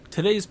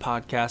Today's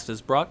podcast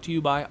is brought to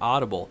you by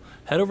Audible.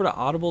 Head over to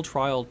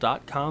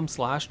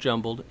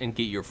audibletrial.com/jumbled and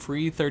get your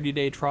free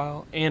 30-day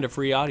trial and a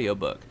free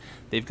audiobook.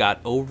 They've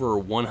got over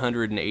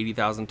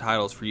 180,000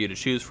 titles for you to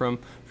choose from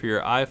for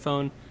your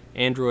iPhone,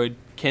 Android,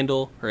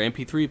 Kindle, or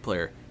MP3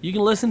 player. You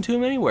can listen to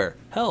them anywhere.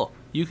 Hell,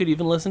 you could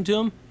even listen to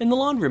them in the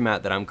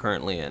laundromat that I'm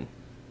currently in.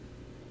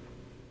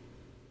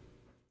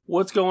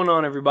 What's going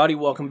on, everybody?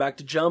 Welcome back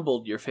to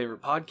Jumbled, your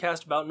favorite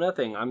podcast about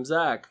nothing. I'm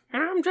Zach.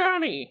 And I'm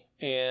Johnny.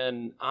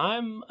 And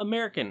I'm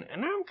American.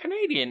 And I'm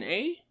Canadian,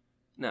 eh?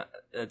 No,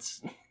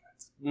 that's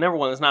number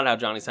one. That's not how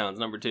Johnny sounds.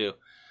 Number two,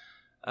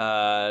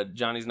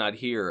 Johnny's not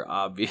here,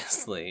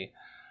 obviously.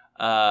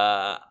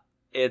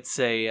 It's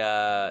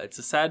a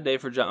sad day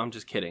for John. I'm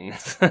just kidding.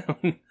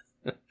 We're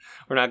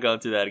not going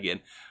through that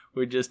again.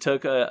 We just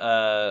took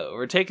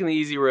we're taking the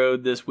easy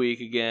road this week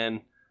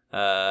again.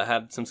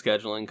 Had some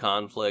scheduling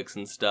conflicts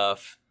and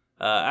stuff.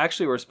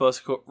 Actually, we were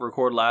supposed to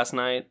record last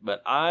night,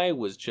 but I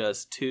was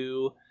just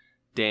too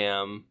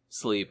damn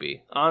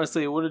sleepy.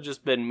 Honestly, it would have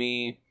just been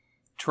me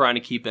trying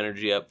to keep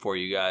energy up for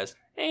you guys.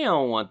 Hey, I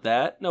don't want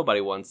that. Nobody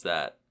wants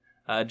that.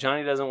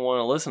 Johnny doesn't want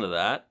to listen to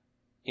that,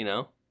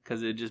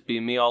 because it'd just be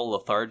me all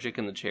lethargic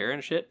in the chair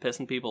and shit,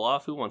 pissing people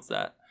off. Who wants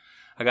that?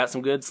 I got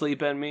some good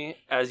sleep in me,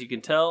 as you can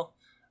tell.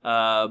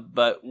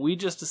 But we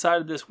just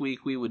decided this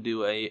week we would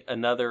do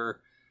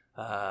another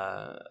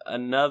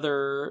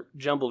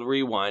Jumbled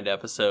Rewind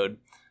episode.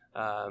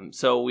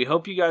 So we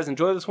hope you guys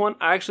enjoy this one.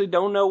 I actually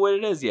don't know what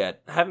it is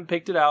yet. I haven't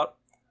picked it out.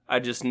 I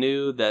just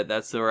knew that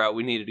that's the route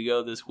we needed to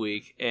go this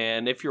week.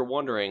 And if you're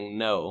wondering,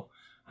 no,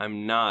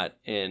 I'm not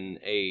in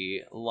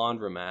a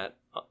laundromat,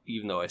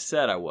 even though I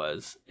said I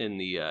was in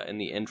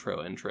the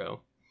intro.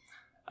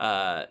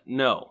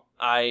 No,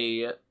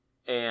 I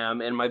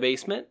am in my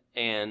basement,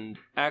 and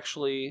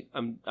actually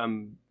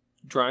I'm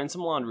drying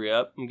some laundry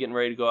up. I'm getting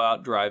ready to go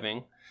out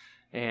driving.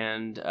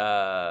 And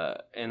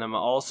I'm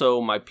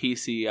also, my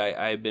PC,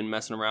 I've been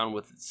messing around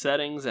with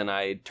settings, and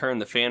I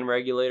turned the fan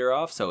regulator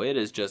off, so it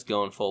is just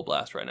going full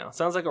blast right now.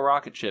 Sounds like a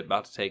rocket ship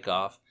about to take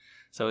off,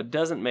 so it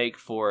doesn't make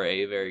for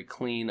a very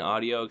clean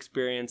audio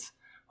experience.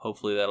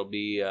 Hopefully that'll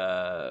be,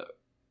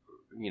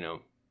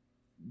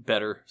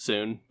 better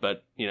soon,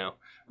 but,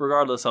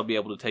 regardless, I'll be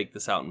able to take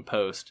this out in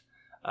post.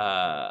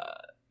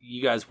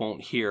 You guys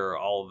won't hear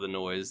all of the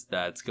noise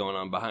that's going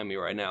on behind me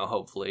right now,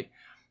 hopefully.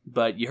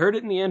 But you heard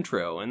it in the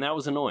intro, and that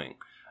was annoying.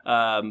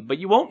 But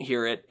you won't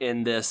hear it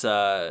in this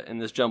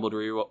Jumbled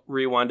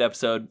Rewind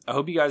episode. I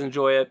hope you guys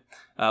enjoy it.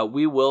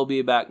 We will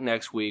be back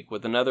next week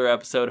with another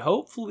episode.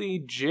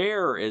 Hopefully,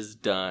 Jer is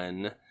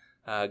done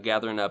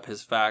gathering up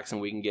his facts,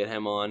 and we can get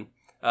him on.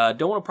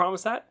 Don't want to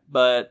promise that,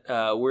 but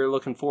we're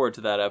looking forward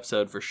to that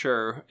episode for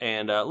sure.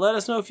 And let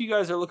us know if you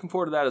guys are looking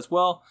forward to that as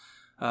well.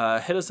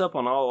 Hit us up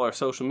on all our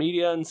social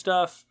media and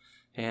stuff.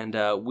 And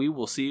we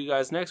will see you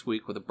guys next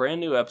week with a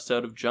brand new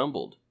episode of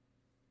Jumbled.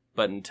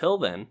 But until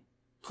then,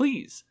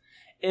 please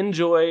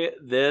enjoy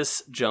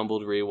this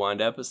Jumbled Rewind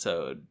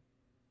episode.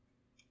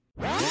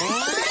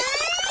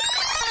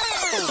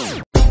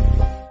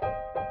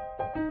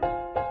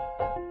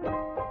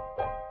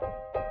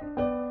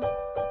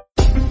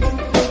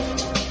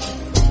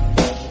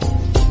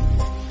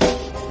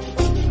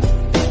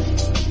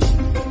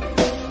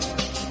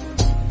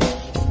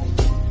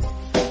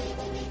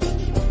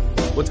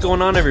 What's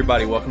going on,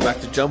 everybody? Welcome back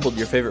to Jumbled,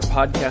 your favorite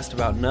podcast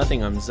about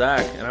nothing. I'm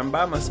Zach, and I'm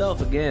by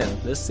myself again.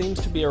 This seems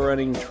to be a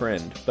running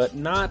trend, but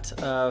not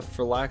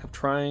for lack of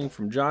trying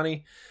from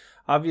Johnny.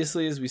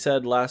 Obviously, as we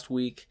said last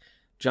week,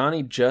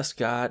 Johnny just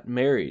got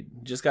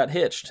married, just got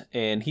hitched,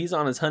 and he's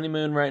on his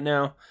honeymoon right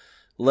now.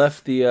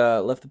 Left the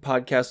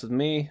podcast with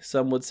me,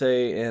 some would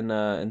say,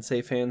 in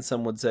safe hands.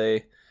 Some would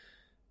say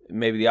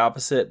maybe the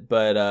opposite,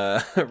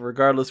 but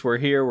regardless, we're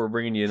here. We're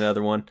bringing you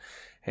another one,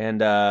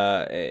 and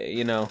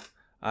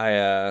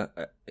I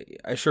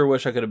sure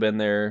wish I could have been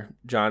there,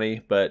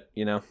 Johnny, but,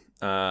 I'm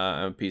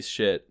a piece of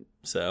shit,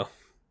 so,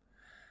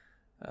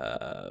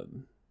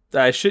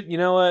 I should,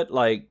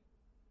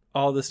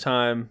 all this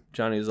time,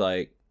 Johnny's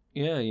like,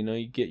 yeah,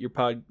 you get your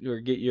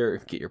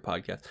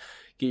podcast,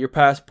 get your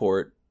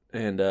passport,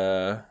 and,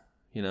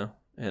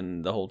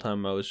 and the whole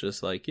time I was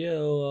just like, yeah,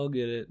 I'll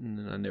get it,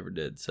 and I never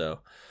did, so,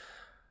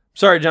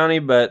 sorry, Johnny,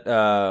 but,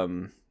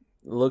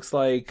 looks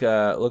like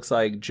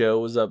Joe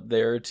was up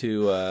there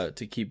to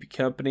keep you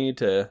company,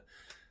 to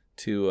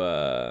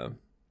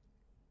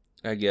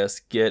I guess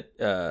get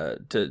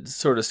to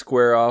sort of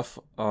square off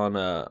on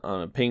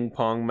a ping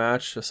pong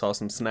match. I saw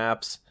some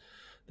snaps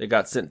that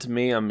got sent to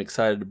me. I'm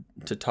excited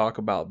to talk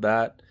about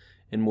that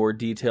in more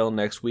detail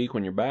next week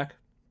when you're back.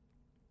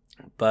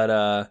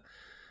 But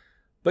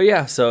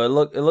yeah, so it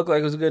looked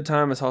like it was a good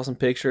time. I saw some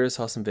pictures,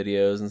 saw some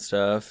videos and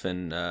stuff,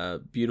 and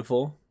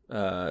beautiful.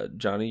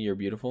 Johnny, you're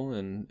beautiful,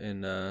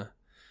 and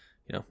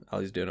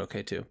Ali's doing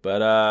okay too.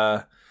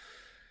 But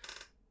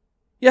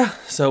yeah,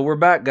 so we're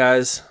back,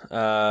 guys.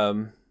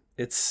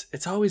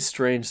 It's always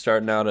strange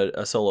starting out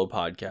a solo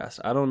podcast.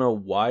 I don't know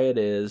why it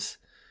is.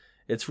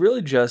 It's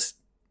really just,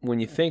 when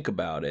you think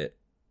about it,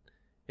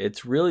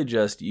 it's really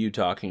just you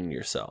talking to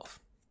yourself.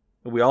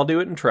 We all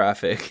do it in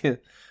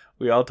traffic.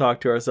 we all talk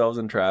to ourselves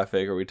in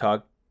traffic, or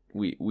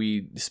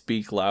we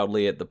speak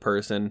loudly at the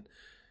person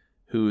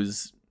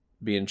who's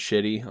being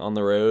shitty on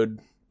the road,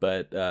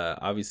 but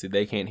obviously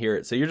they can't hear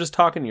it. So you're just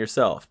talking to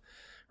yourself,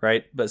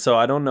 right? But so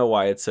I don't know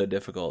why it's so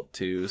difficult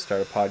to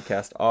start a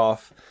podcast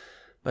off,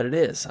 but it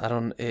is.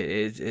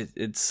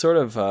 It's sort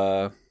of,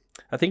 I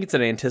think it's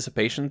an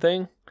anticipation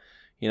thing.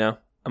 You know,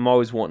 I'm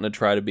always wanting to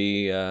try to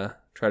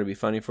be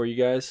funny for you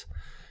guys,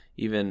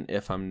 even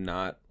if I'm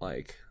not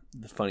like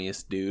the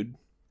funniest dude.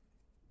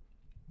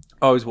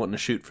 Always wanting to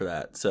shoot for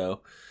that.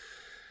 So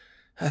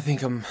I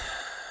think I'm,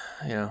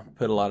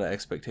 put a lot of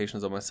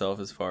expectations on myself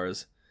as far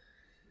as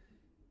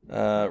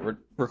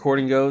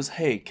recording goes.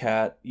 Hey,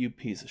 cat, you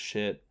piece of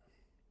shit.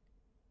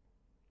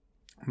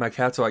 My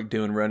cats are like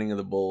doing Running of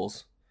the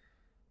Bulls.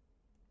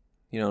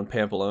 In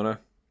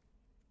Pamplona.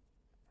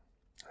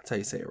 That's how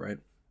you say it, right?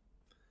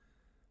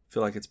 I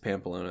feel like it's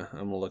Pamplona. I'm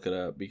going to look it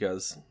up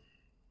because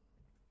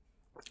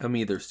I'm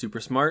either super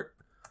smart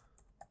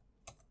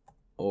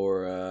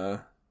or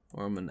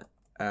I'm an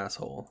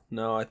asshole.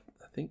 No, I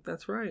think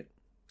that's right.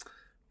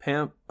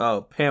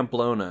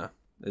 Pamplona.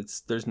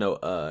 There's no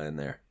in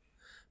there.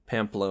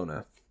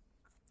 Pamplona.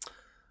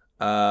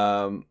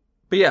 But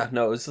yeah,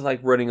 no, it was just like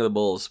Running of the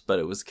Bulls, but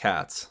it was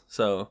cats.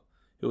 So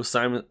it was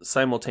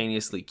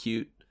simultaneously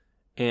cute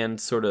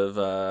and sort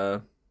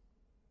of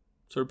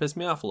pissed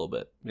me off a little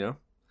bit,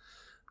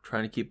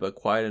 Trying to keep a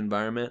quiet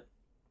environment.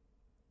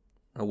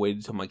 I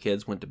waited till my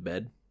kids went to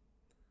bed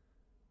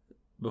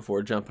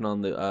before jumping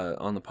on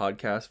the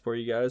podcast for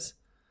you guys,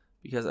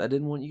 because I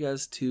didn't want you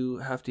guys to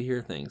have to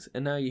hear things.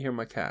 And now you hear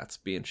my cats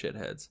being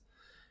shitheads.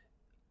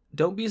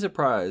 Don't be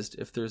surprised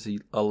if there's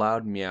a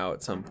loud meow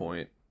at some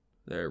point.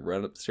 They're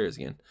right upstairs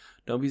again.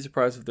 Don't be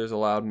surprised if there's a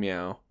loud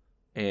meow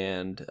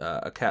and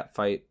a cat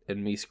fight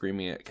and me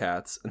screaming at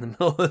cats in the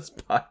middle of this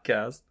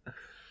podcast.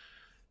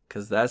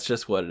 Because that's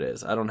just what it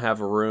is. I don't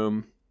have a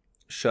room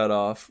shut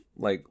off.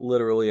 Like,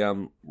 literally,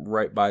 I'm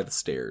right by the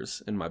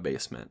stairs in my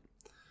basement.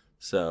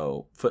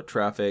 So, foot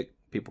traffic,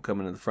 people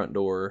coming in the front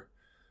door,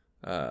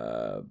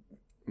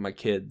 my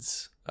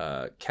kids,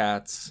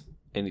 cats,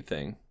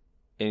 anything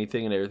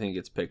and everything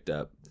gets picked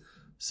up.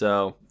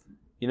 So,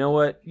 you know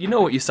what? You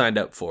know what you signed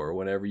up for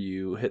whenever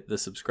you hit the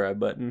subscribe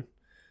button.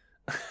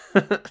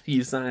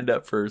 You signed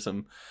up for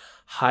some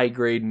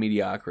high-grade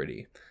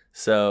mediocrity.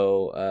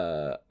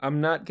 So,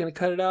 I'm not going to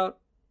cut it out.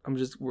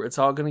 It's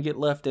all going to get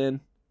left in.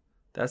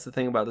 That's the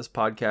thing about this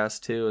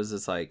podcast, too, is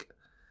it's like,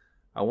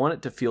 I want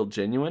it to feel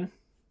genuine,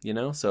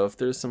 So if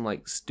there's some,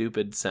 like,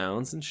 stupid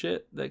sounds and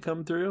shit that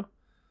come through,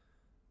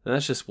 then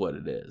that's just what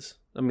it is.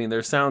 I mean,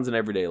 there's sounds in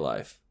everyday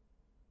life.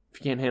 If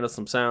you can't handle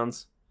some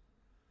sounds,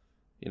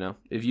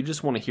 if you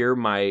just want to hear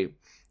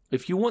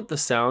if you want the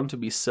sound to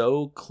be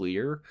so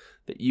clear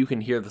that you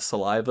can hear the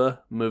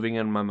saliva moving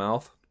in my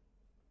mouth,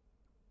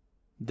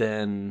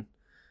 then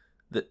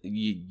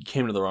you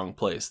came to the wrong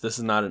place. This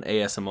is not an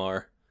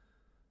ASMR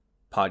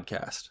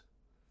podcast.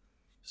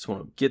 Just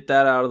want to get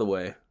that out of the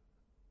way.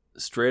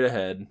 Straight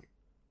ahead.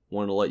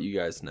 Wanted to let you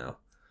guys know.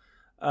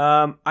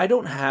 I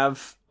don't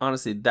have,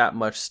 honestly, that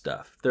much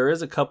stuff. There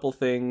is a couple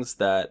things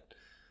that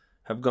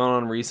have gone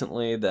on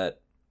recently that,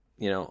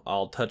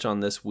 I'll touch on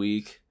this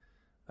week.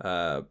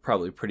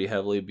 Probably pretty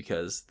heavily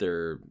because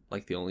they're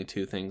like the only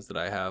two things that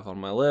I have on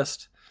my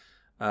list.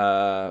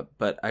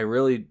 But I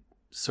really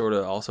sort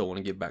of also want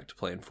to get back to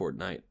playing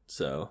Fortnite.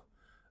 So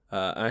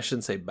I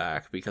shouldn't say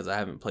back because I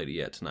haven't played it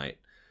yet tonight.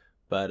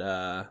 But,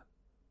 I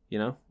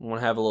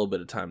want to have a little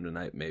bit of time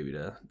tonight maybe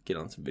to get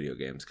on some video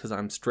games because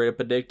I'm straight up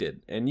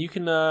addicted. And you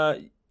can,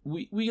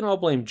 we can all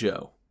blame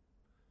Joe.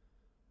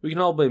 We can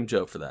all blame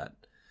Joe for that.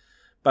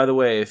 By the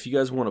way, if you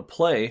guys want to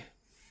play,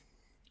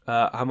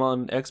 I'm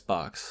on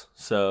Xbox.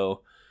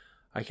 So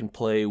I can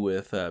play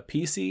with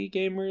PC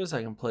gamers.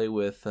 I can play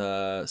with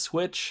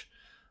Switch.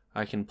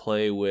 I can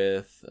play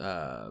with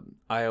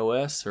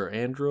iOS or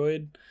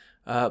Android.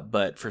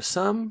 But for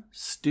some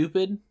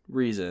stupid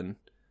reason,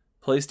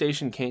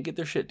 PlayStation can't get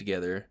their shit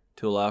together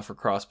to allow for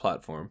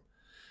cross-platform.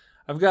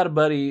 I've got a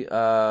buddy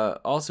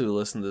also who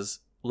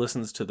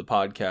listens to the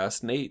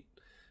podcast, Nate.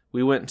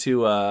 We went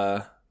to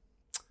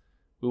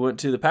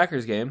the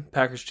Packers game,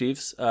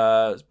 Packers-Chiefs,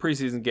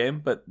 preseason game,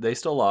 but they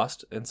still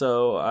lost. And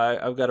so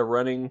I've got a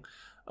running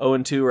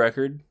 0-2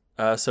 record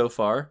so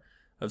far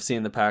of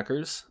seeing the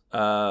Packers.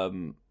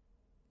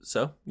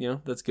 So,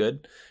 that's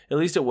good. At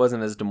least it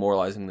wasn't as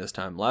demoralizing this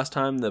time. Last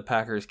time the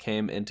Packers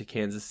came into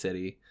Kansas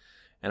City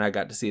and I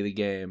got to see the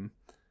game,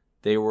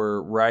 they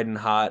were riding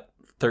hot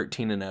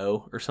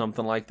 13-0 or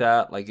something like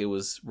that. Like, it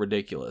was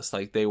ridiculous.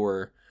 Like, they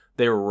were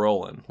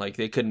rolling. Like,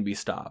 they couldn't be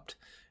stopped.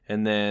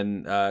 And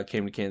then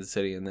came to Kansas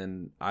City, and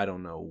then I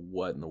don't know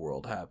what in the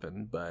world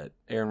happened, but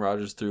Aaron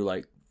Rodgers threw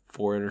like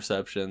 4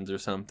 interceptions or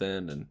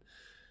something, and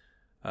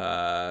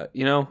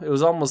it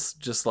was almost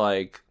just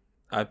like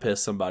I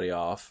pissed somebody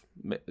off.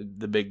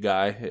 The big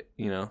guy,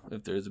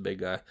 if there's a big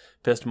guy,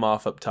 pissed him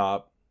off up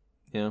top.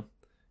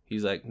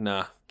 He's like,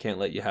 nah, can't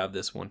let you have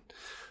this one.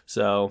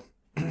 So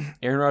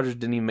Aaron Rodgers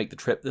didn't even make the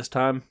trip this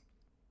time.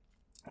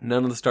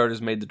 None of the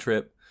starters made the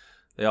trip.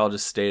 They all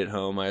just stayed at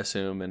home, I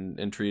assume,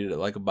 and treated it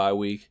like a bye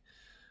week.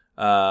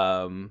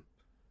 So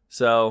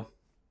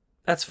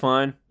that's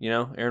fine.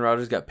 Aaron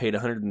Rodgers got paid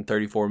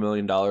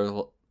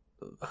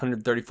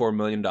 $134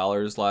 million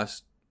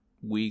last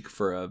week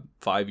for a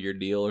 5-year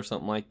deal or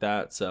something like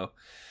that. So,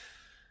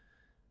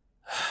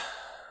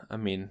 I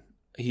mean,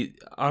 he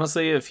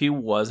honestly, if he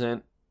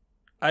wasn't,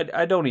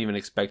 I don't even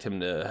expect him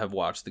to have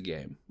watched the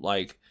game.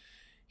 Like,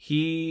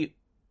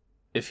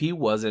 if he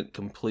wasn't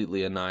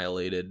completely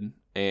annihilated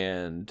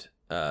and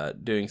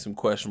doing some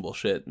questionable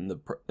shit in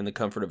the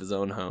comfort of his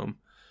own home,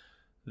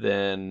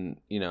 then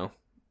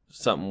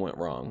something went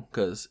wrong.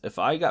 Because if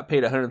I got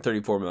paid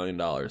 $134 million,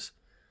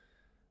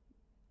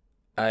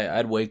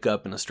 I'd wake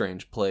up in a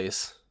strange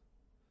place,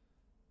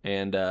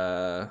 and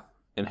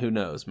who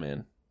knows,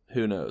 man?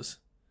 Who knows?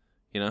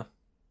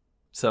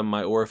 Some of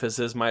my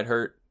orifices might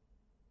hurt,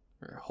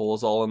 or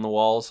holes all in the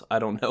walls. I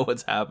don't know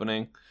what's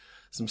happening.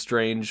 Some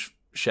strange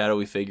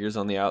shadowy figures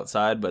on the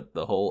outside, but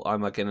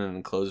I'm like in an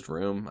enclosed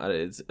room.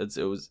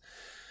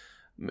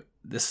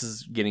 This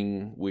is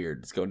getting weird.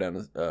 It's going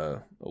down a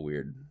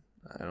weird.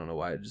 I don't know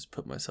why I just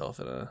put myself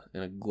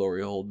in a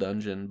glory hole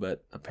dungeon,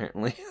 but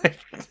apparently,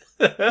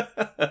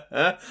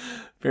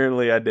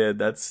 apparently I did.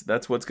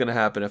 That's what's going to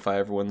happen if I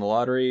ever win the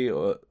lottery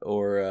or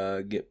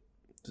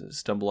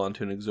stumble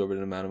onto an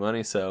exorbitant amount of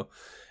money. So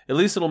at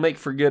least it'll make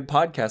for good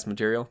podcast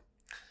material.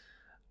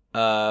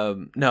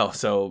 No,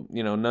 so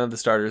none of the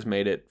starters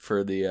made it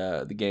for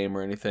the game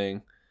or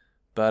anything,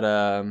 but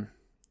I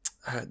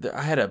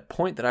had a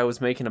point that I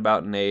was making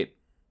about Nate.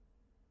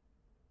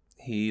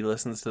 He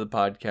listens to the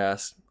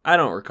podcast. I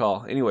don't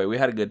recall. Anyway, we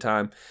had a good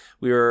time.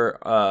 We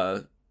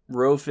were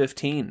row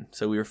 15,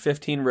 so we were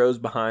 15 rows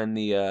behind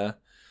the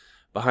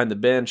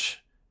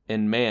bench,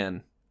 and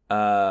man,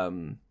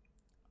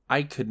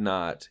 I could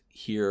not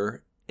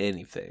hear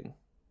anything.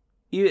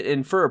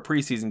 And for a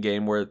preseason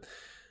game where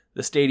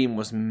the stadium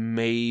was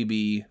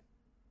maybe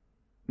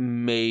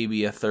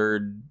a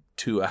third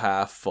to a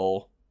half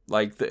full.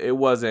 Like it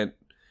wasn't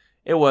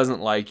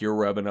like you're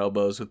rubbing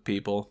elbows with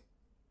people,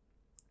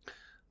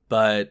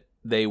 but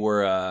they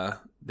were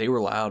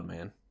loud,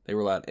 man. They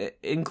were loud,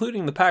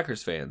 including the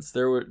Packers fans.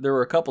 There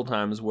were a couple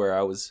times where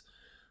I was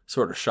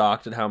sort of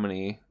shocked at how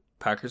many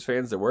Packers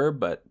fans there were,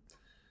 but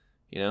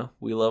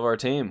we love our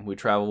team. We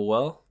travel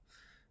well,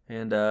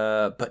 and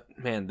but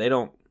man, they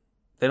don't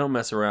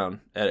mess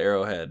around at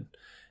Arrowhead.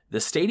 The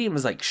stadium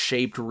is like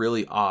shaped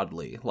really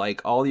oddly.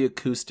 Like all the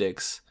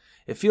acoustics,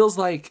 it feels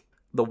like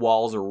the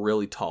walls are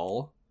really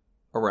tall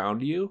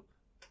around you,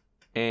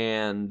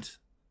 and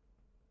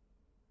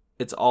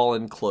it's all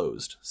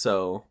enclosed.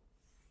 So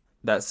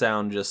that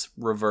sound just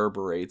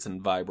reverberates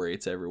and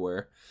vibrates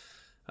everywhere.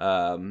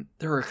 There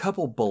were a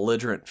couple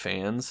belligerent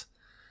fans.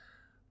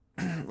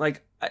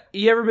 Like,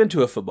 you ever been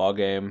to a football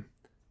game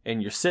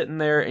and you're sitting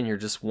there and you're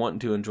just wanting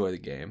to enjoy the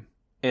game?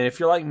 And if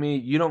you're like me,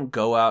 you don't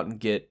go out and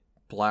get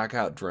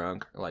blackout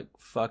drunk, or like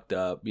fucked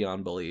up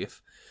beyond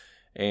belief,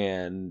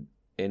 and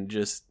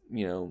just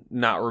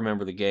not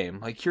remember the game.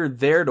 Like, you're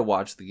there to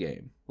watch the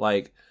game.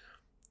 Like,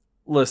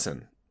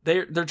 listen,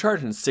 they're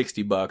charging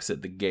 $60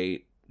 at the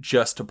gate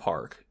just to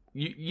park.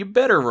 You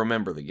better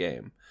remember the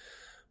game.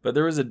 But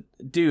there was a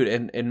dude,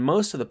 and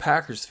most of the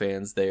Packers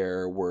fans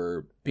there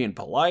were being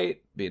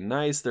polite, being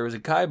nice. There was a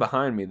guy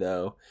behind me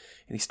though,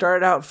 and he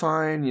started out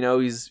fine.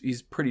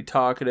 He's pretty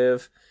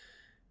talkative.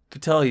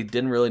 Could tell he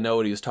didn't really know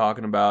what he was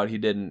talking about.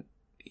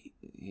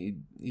 He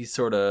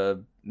sort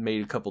of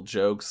made a couple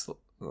jokes,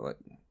 like,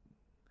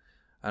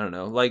 I don't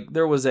know. Like,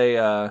 there was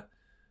on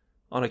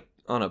a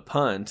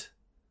punt,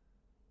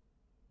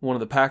 one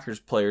of the Packers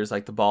players,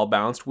 like, the ball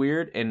bounced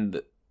weird,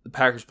 and the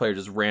Packers player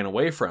just ran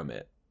away from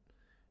it.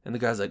 And the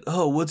guy's like,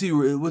 "Oh, what's he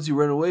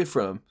running away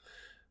from?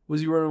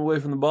 What's he running away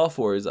from the ball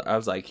for?" I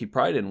was like, he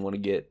probably didn't want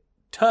to get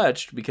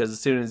touched, because as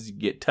soon as you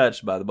get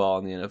touched by the ball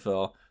in the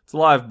NFL, it's a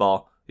live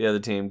ball. The other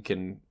team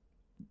can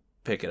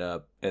pick it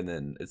up, and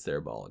then it's their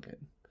ball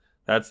again.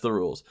 That's the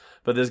rules.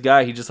 But this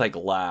guy, he just like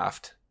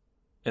laughed,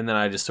 and then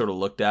I just sort of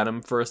looked at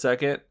him for a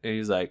second, and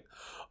he's like,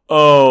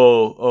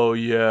 "Oh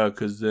yeah,"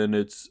 because then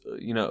it's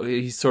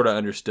he sort of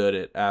understood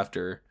it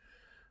after.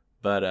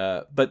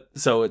 But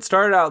so it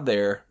started out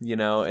there,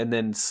 and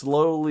then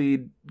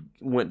slowly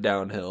went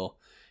downhill.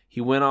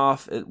 He went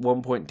off at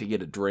one point to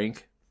get a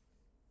drink,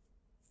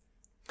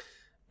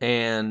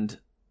 and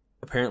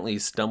apparently he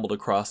stumbled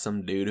across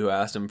some dude who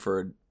asked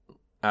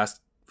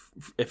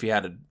if he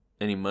had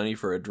any money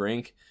for a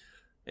drink,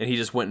 and he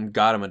just went and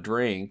got him a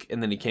drink,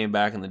 and then he came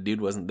back and the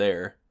dude wasn't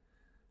there,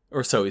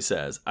 or so he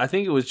says. I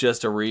think it was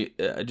just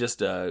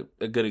a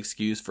good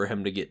excuse for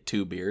him to get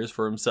 2 beers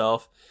for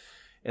himself,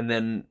 and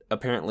then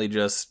apparently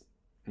just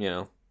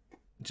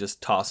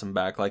toss him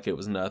back like it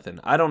was nothing.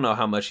 I don't know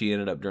how much he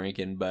ended up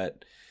drinking,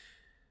 but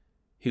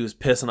he was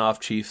pissing off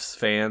Chiefs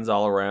fans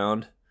all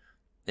around,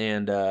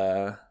 and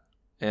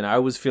I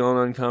was feeling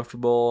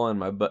uncomfortable,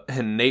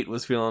 and Nate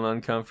was feeling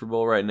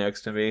uncomfortable right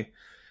next to me,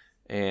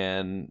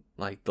 and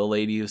like the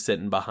lady who's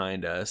sitting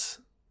behind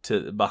us, to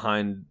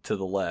the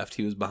left,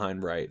 he was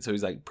behind right, so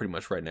he's like pretty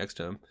much right next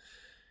to him.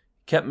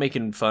 kept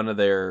making fun of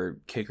their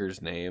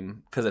kicker's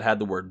name because it had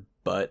the word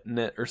butt in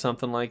it or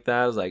something like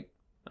that. I was like,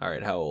 all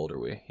right, how old are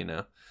we,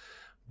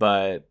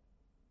 But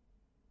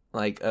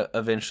like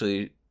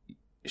eventually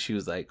she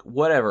was like,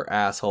 whatever,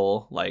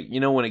 asshole. Like,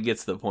 when it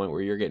gets to the point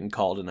where you're getting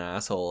called an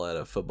asshole at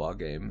a football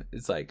game,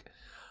 it's like,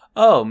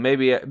 oh,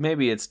 maybe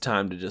it's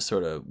time to just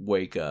sort of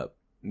wake up,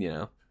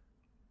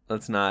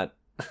 let's not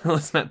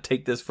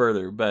take this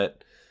further.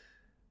 But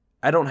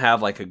I don't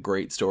have like a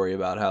great story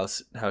about how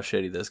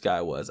shitty this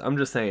guy was. I'm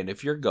just saying,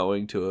 if you're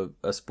going to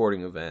a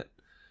sporting event,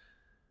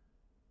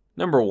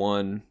 number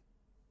one,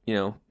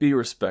 be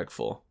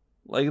respectful.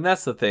 Like,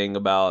 that's the thing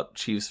about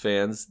Chiefs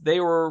fans. They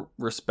were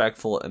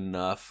respectful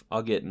enough.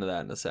 I'll get into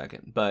that in a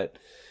second. But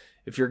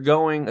if you're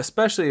going,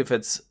 especially if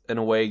it's an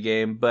away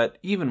game, but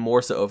even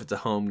more so if it's a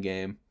home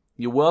game,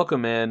 you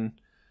welcome in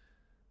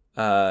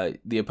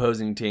the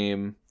opposing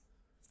team.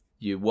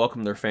 You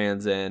welcome their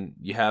fans in.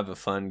 You have a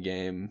fun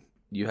game.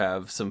 You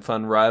have some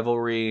fun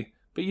rivalry,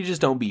 but you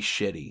just don't be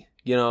shitty.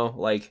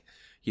 Like,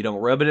 you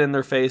don't rub it in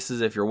their faces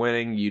if you're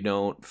winning. You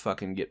don't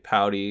fucking get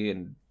pouty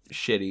and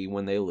shitty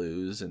when they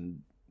lose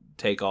and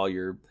take all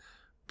your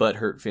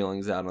butthurt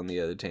feelings out on the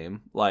other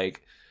team.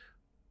 Like,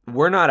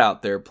 we're not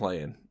out there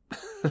playing.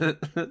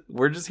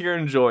 We're just here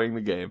enjoying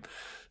the game.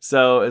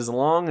 So as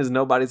long as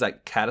nobody's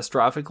like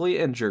catastrophically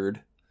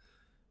injured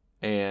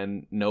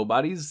and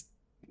nobody's,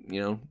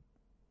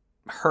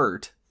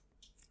 hurt,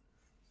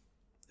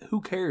 who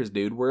cares,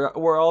 dude?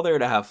 We're all there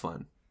to have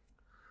fun.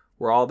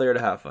 We're all there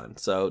to have fun.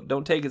 So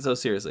don't take it so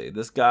seriously.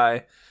 This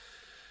guy,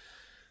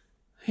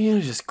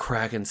 just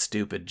cracking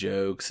stupid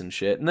jokes and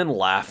shit and then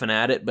laughing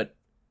at it. But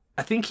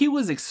I think he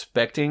was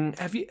expecting,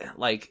 have you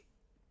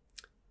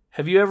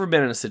ever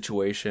been in a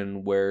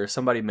situation where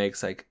somebody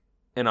makes like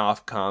an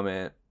off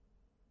comment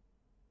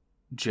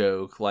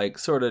joke, like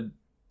sort of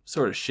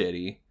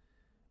shitty,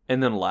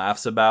 and then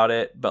laughs about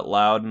it, but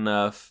loud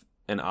enough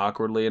and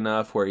awkwardly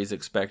enough where he's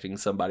expecting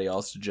somebody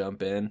else to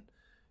jump in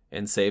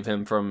and save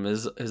him from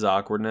his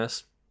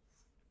awkwardness?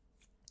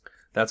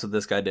 That's what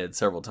this guy did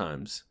several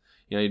times.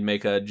 He'd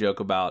make a joke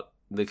about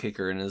the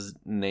kicker and his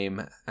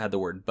name had the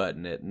word butt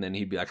in it, and then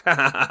he'd be like, ha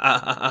ha ha ha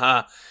ha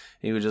ha.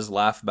 He would just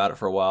laugh about it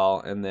for a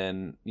while, and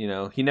then,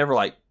 he never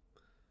like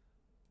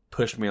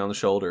pushed me on the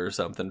shoulder or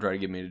something, try to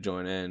get me to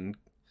join in,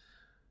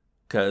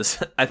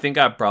 because I think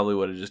I probably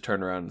would have just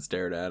turned around and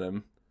stared at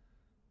him.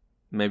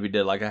 Maybe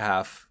did like a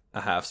half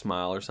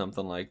smile or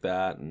something like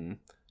that, and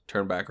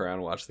turned back around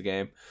and watched the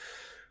game.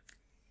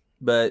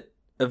 But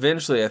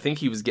eventually, I think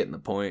he was getting the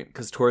point,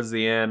 because towards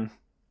the end,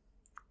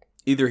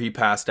 either he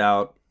passed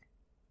out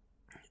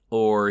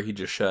or he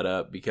just shut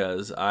up,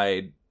 because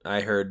I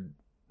heard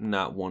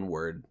not one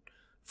word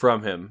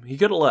from him. He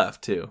could have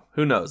left too.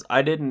 Who knows?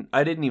 I didn't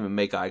even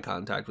make eye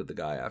contact with the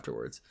guy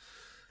afterwards.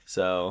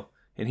 So,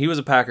 and he was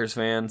a Packers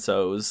fan,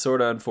 so it was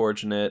sort of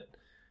unfortunate.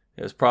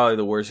 It was probably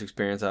the worst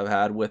experience I've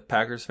had with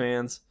Packers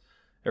fans.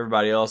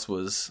 Everybody else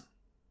was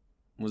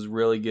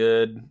really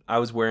good. I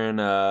was wearing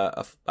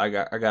I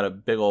got a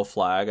big old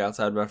flag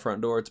outside my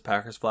front door. It's a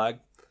Packers flag.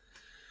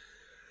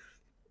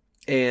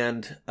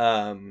 And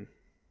I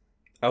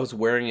was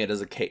wearing it as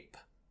a cape.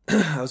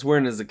 I was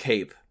wearing it as a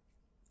cape.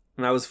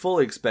 And I was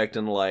fully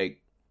expecting to,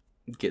 like,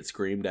 get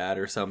screamed at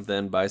or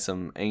something by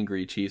some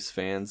angry Chiefs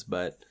fans,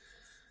 but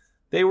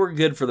they were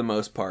good for the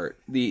most part.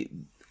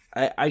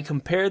 I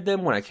compared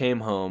them when I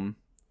came home,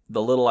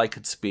 the little I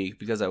could speak,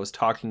 because I was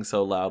talking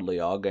so loudly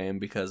all game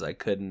because I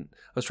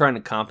was trying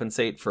to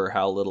compensate for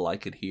how little I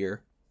could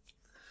hear.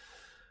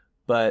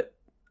 But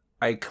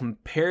I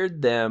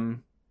compared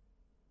them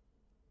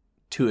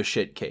to a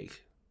shit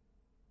cake.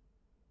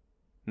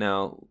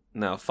 Now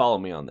follow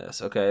me on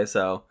this, okay?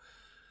 So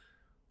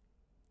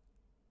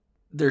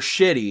they're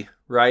shitty,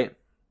 right?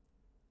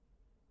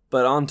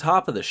 But on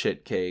top of the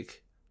shit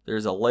cake,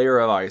 there's a layer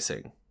of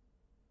icing.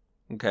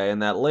 Okay,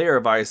 and that layer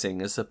of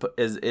icing is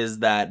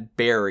that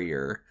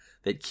barrier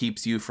that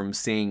keeps you from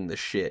seeing the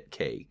shit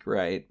cake,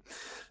 right?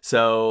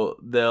 So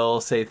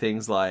they'll say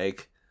things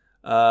like,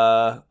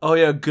 oh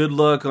yeah, good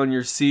luck on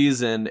your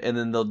season, and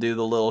then they'll do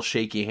the little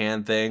shaky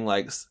hand thing,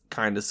 like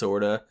kind of,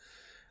 sort of,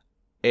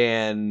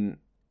 and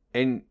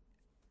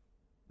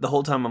the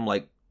whole time I'm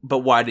like, but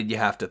why did you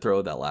have to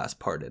throw that last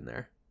part in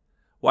there?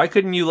 Why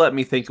couldn't you let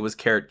me think it was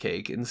carrot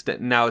cake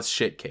instead? Now it's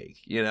shit cake.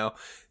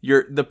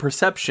 The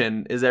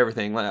perception is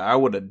everything. Like, I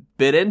would have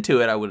bit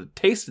into it. I would have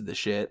tasted the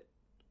shit.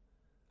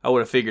 I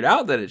would have figured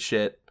out that it's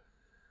shit.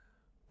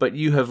 But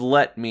you have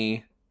let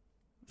me,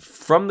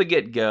 from the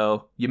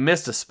get-go, you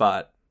missed a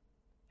spot.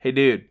 Hey,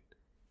 dude,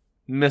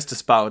 you missed a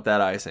spot with that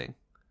icing.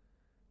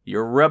 You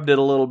rubbed it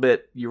a little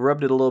bit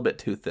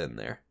too thin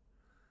there.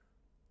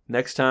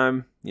 Next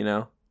time,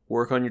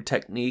 work on your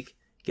technique.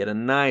 Get a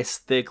nice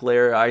thick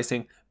layer of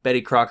icing.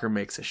 Betty Crocker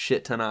makes a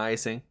shit ton of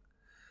icing.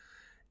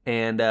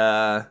 And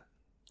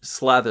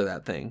slather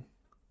that thing.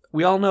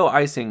 We all know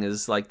icing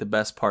is like the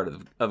best part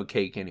of a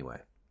cake anyway.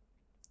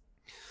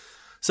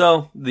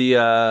 So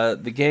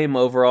the game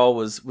overall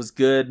was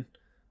good.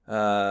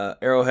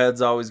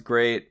 Arrowhead's always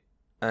great.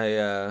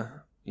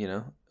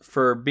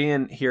 For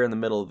being here in the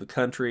middle of the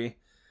country,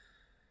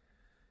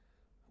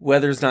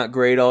 Weather's not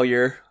great all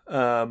year,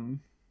 but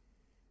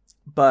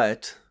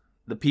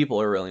the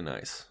people are really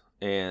nice,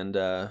 and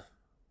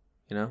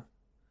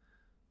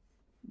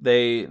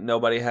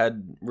nobody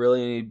had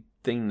really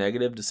anything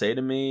negative to say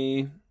to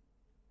me.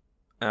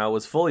 I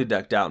was fully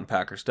decked out in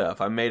Packer stuff.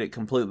 I made it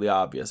completely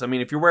obvious. I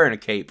mean, if you're wearing a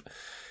cape,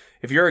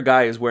 if you're a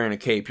guy who's wearing a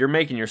cape, you're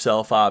making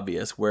yourself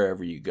obvious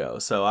wherever you go.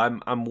 So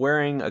I'm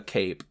wearing a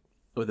cape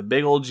with a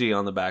big old G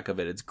on the back of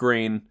it. It's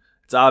green.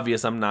 It's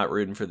obvious I'm not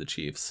rooting for the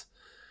Chiefs.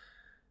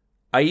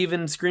 I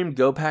even screamed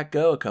 "Go Pack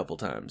Go" a couple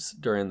times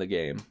during the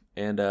game,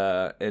 and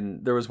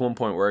there was one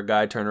point where a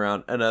guy turned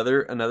around,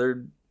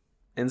 another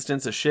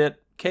instance of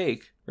shit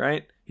cake,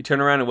 right? He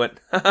turned around and went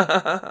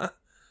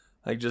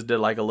like just did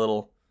like a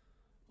little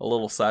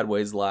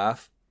sideways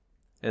laugh,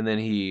 and then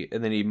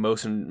he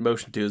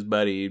motioned to his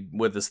buddy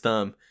with his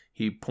thumb.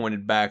 He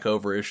pointed back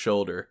over his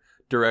shoulder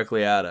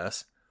directly at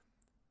us,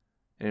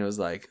 and it was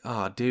like,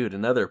 oh dude,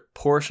 another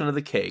portion of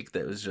the cake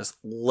that was just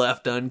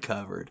left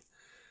uncovered.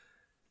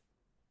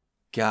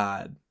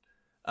 God.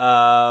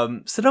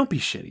 So don't be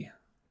shitty.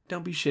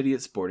 Don't be shitty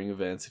at sporting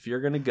events. If you're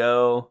gonna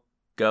go,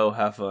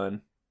 have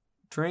fun.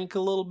 Drink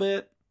a little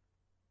bit.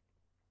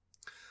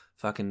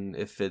 Fucking,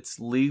 if it's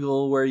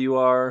legal where you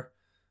are,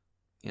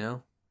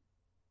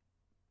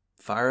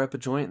 fire up a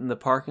joint in the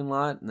parking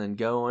lot and then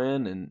go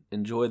in and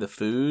enjoy the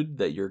food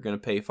that you're gonna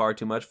pay far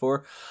too much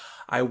for.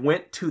 I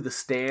went to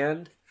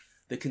the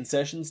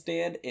concession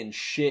stand, and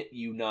shit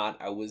you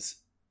not, I was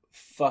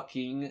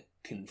fucking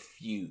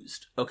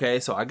confused. Okay,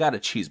 so I got a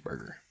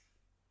cheeseburger.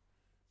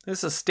 This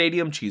is a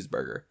stadium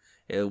cheeseburger.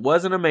 It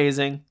wasn't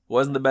amazing. It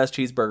wasn't the best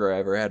cheeseburger I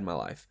ever had in my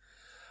life.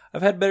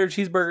 I've had better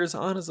cheeseburgers,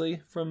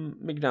 honestly, from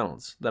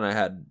McDonald's than I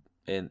had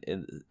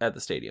at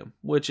the stadium,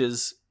 which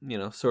is,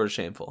 sort of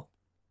shameful.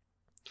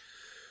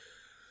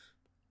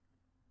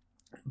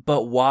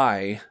 But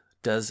why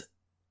does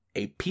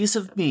a piece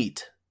of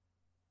meat,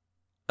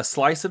 a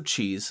slice of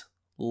cheese,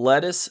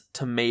 lettuce,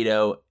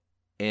 tomato,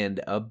 and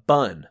a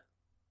bun,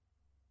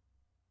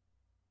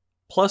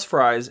 plus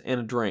fries and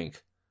a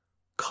drink,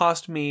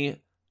 cost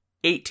me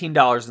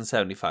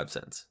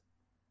 $18.75?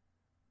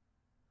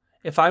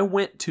 If I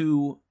went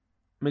to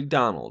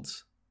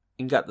McDonald's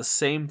and got the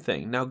same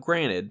thing, now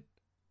granted,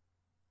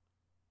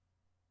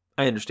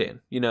 I understand.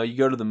 You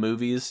go to the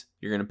movies,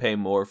 you're going to pay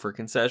more for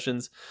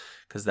concessions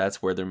because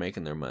that's where they're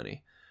making their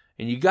money.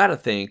 And you got to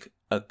think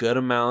a good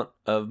amount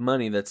of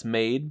money that's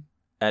made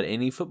at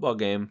any football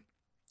game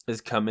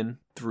is coming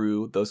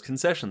through those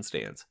concession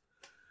stands.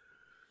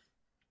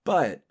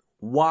 But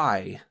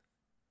why,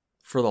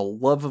 for the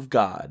love of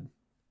God,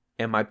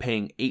 am I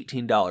paying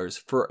 $18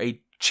 for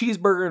a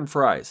cheeseburger and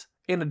fries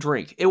and a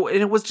drink? And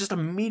it was just a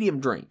medium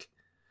drink.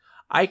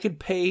 I could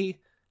pay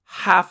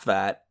half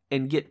that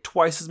and get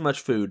twice as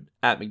much food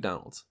at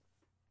McDonald's.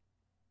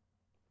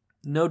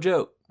 No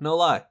joke, no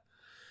lie.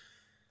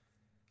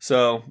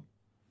 So,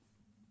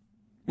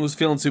 I was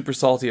feeling super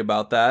salty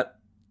about that.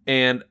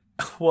 And,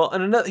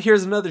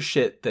 here's another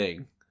shit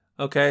thing.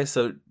 Okay,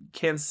 so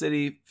Kansas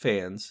City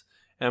fans,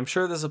 and I'm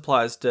sure this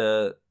applies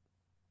to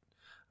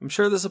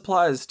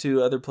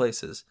other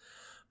places,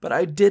 but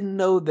I didn't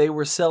know they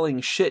were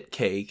selling shit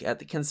cake at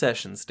the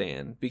concession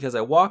stand because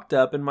I walked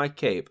up in my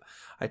cape.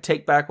 I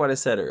take back what I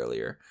said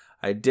earlier.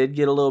 I did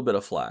get a little bit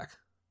of flack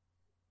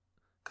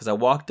because I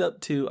walked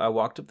up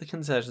the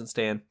concession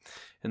stand,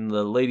 and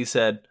the lady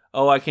said,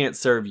 "Oh, I can't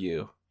serve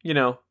you,"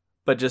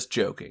 but just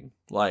joking,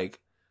 like,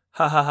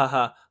 ha ha ha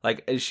ha,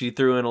 like she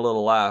threw in a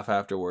little laugh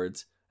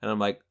afterwards. And I'm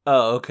like,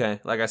 oh,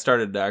 okay. Like I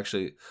started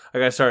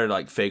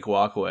like fake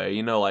walk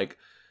away, like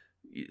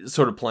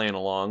sort of playing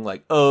along,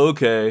 like, oh,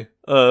 okay.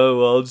 Oh,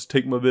 well, I'll just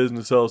take my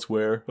business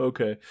elsewhere.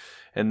 Okay.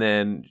 And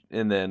then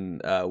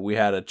we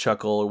had a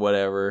chuckle or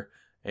whatever.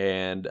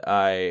 And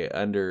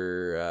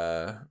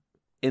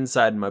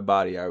inside my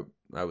body, I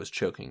was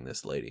choking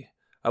this lady.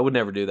 I would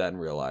never do that in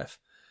real life,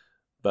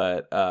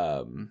 but,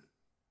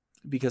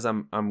 because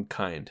I'm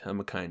kind. I'm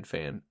a kind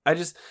fan. I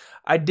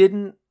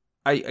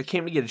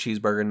came to get a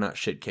cheeseburger, not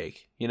shit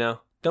cake.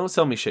 Don't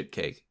sell me shit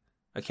cake.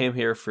 I came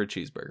here for a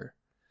cheeseburger.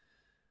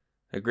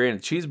 Now,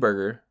 granted,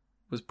 cheeseburger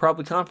was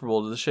probably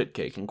comparable to the shit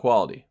cake in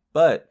quality,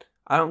 but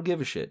I don't give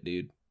a shit,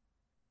 dude.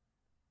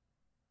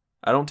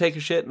 I don't take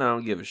a shit and I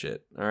don't give a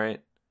shit. All right.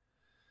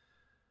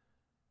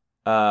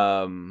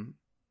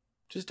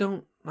 Just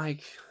don't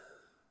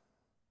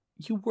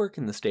you work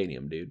in the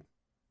stadium, dude.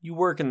 You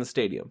work in the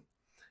stadium.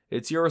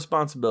 It's your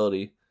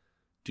responsibility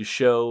to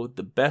show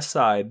the best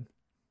side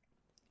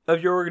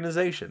of your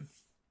organization.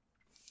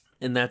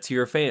 And that's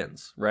your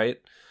fans,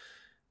 right?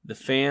 The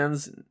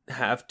fans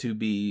have to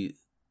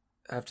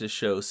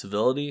show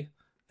civility.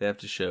 They have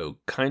to show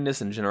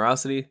kindness and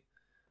generosity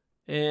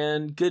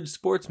and good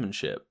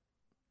sportsmanship.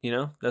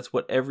 That's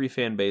what every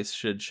fan base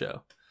should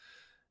show.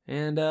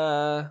 And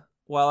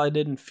while I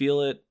didn't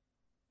feel it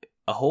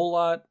a whole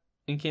lot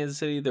in Kansas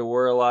City, there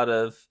were a lot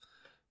of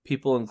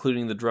people,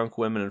 including the drunk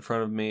women in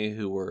front of me,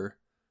 who were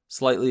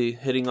slightly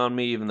hitting on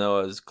me, even though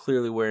I was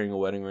clearly wearing a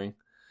wedding ring.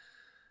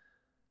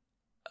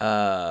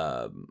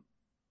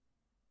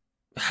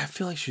 I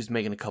feel like she was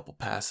making a couple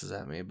passes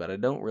at me, but I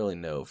don't really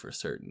know for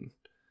certain.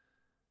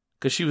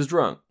 Because she was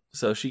drunk.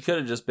 So she could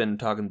have just been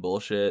talking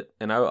bullshit,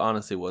 and I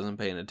honestly wasn't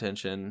paying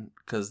attention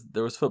because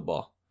there was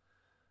football.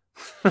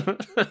 I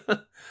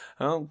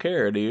don't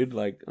care, dude.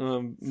 Like,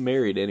 I'm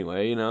married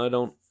anyway, you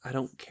know, I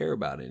don't care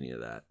about any of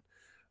that.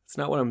 It's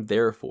not what I'm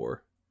there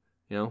for.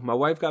 You know, my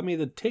wife got me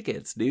the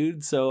tickets,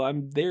 dude, so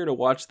I'm there to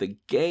watch the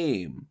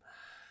game.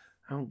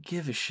 I don't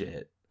give a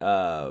shit.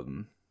 But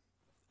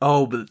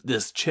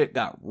this chick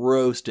got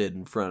roasted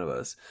in front of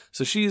us.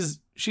 So she's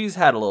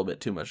had a little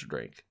bit too much to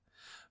drink.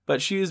 But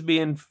she was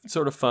being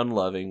sort of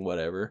fun-loving,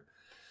 whatever.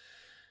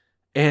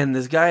 And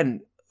this guy,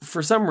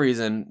 for some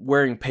reason,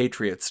 wearing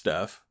Patriot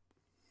stuff.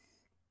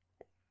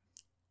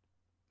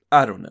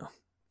 I don't know.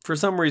 For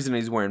some reason,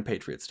 he's wearing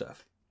Patriot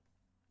stuff.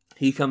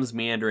 He comes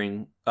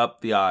meandering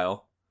up the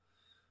aisle,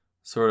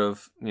 sort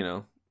of, you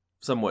know,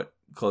 somewhat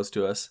close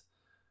to us.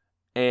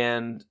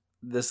 And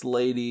this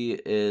lady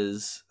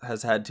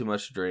has had too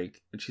much to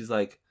drink. And she's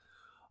like,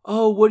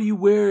 "Oh, what are you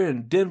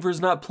wearing?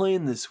 Denver's not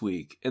playing this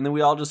week." And then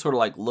we all just sort of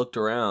like looked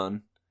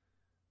around.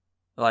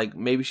 Like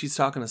maybe she's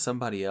talking to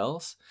somebody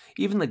else.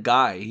 Even the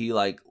guy, he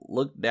like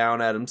looked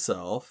down at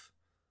himself.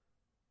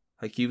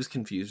 Like he was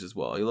confused as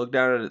well. He looked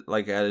down at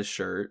like at his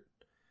shirt.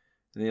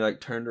 And he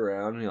like turned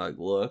around and he like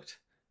looked.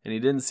 And he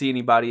didn't see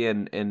anybody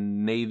in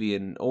navy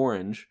and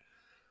orange.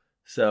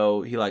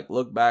 So he like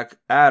looked back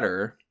at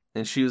her.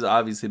 And she was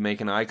obviously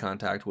making eye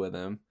contact with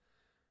him.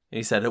 And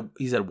he said,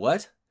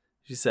 "What?"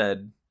 She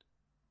said,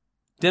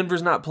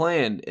 "Denver's not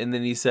playing." And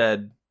then he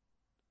said,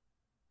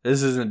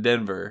 "This isn't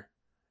Denver."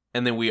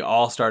 And then we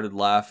all started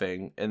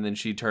laughing. And then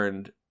she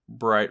turned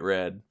bright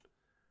red.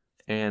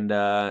 And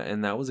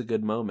that was a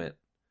good moment.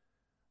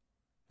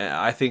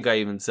 I think I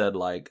even said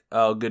like,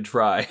 "Oh, good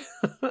try."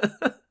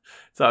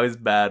 It's always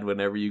bad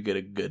whenever you get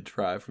a good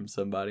try from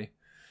somebody.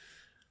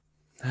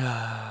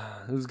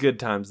 It was good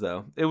times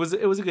though. It was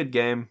a good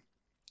game.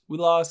 We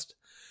lost.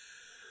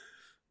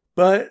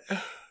 But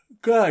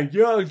God,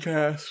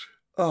 Yoncast.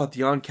 Oh,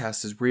 the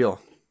Yoncast is real.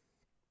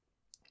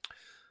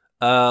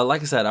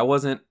 Like I said,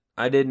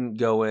 I didn't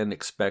go in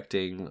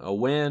expecting a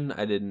win.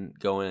 I didn't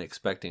go in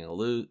expecting a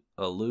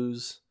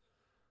lose.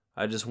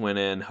 I just went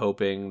in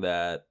hoping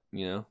that,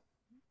 you know,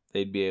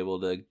 they'd be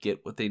able to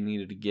get what they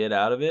needed to get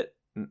out of it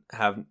and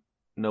have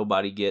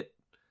nobody get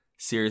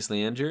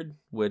seriously injured,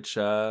 which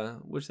they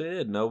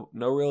did. No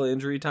real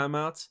injury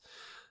timeouts.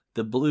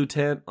 The blue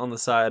tent on the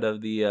side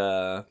of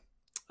the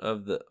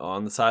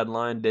on the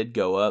sideline did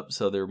go up,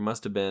 so there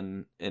must have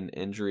been an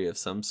injury of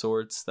some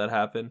sorts that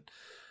happened,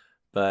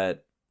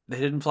 but they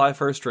didn't fly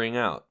first string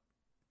out.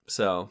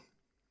 So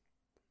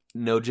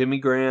no Jimmy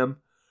Graham.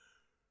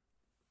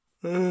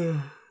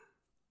 The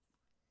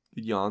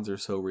yawns are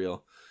so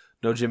real.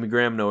 No Jimmy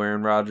Graham, no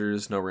Aaron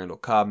Rodgers, no Randall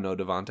Cobb, no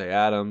Devontae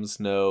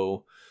Adams,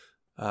 no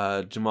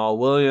Jamal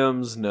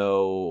Williams,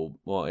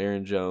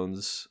 Aaron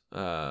Jones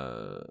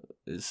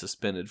is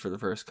suspended for the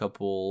first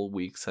couple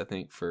weeks, I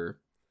think, for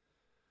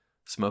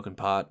smoking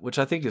pot, which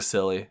I think is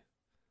silly.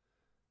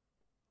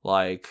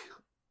 Like,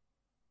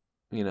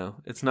 you know,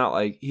 it's not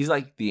like he's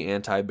like the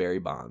anti-Barry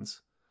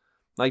Bonds.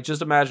 Like,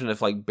 just imagine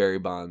if like Barry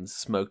Bonds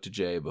smoked a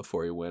J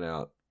before he went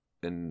out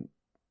and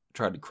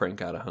tried to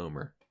crank out a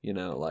homer. You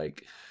know,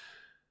 like,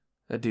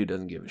 that dude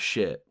doesn't give a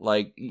shit.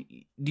 Like,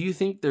 do you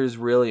think there's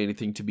really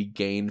anything to be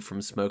gained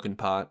from smoking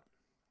pot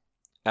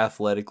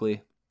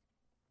athletically?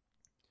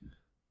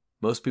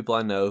 Most people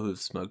I know who've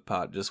smoked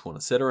pot just want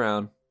to sit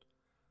around.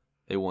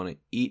 They want to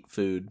eat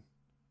food.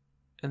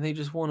 And they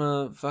just want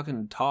to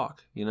fucking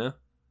talk, you know?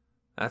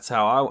 That's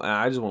how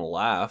I just want to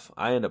laugh.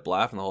 I end up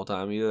laughing the whole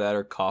time. Either that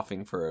or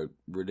coughing for a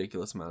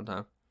ridiculous amount of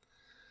time.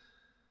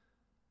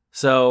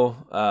 So,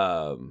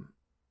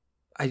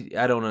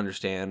 I don't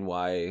understand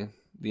why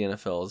the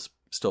NFL is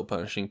still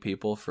punishing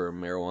people for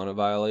marijuana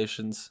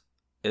violations.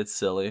 It's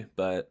silly,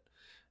 but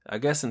I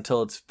guess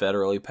until it's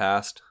federally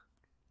passed,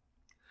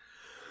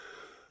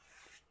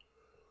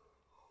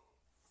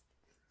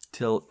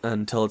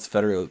 until it's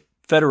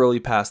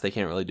federally passed, they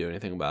can't really do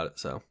anything about it.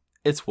 So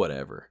it's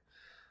whatever.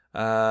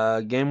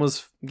 Game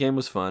was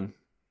fun.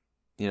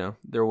 You know,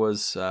 there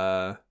was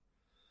some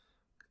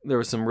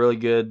really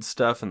good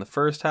stuff in the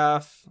first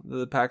half that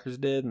the Packers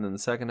did, and then the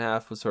second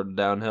half was sort of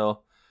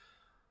downhill.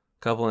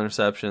 Couple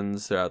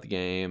interceptions throughout the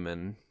game,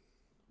 and,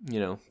 you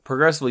know,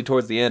 progressively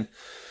towards the end,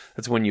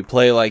 that's when you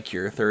play like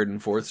your third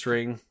and fourth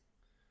string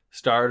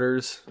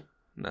starters,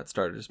 not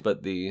starters,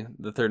 but the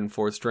third and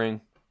fourth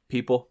string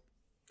people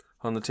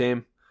on the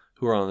team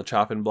who are on the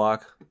chopping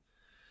block.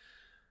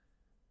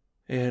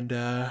 And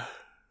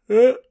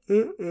maybe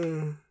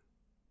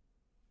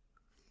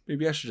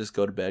I should just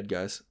go to bed,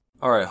 guys.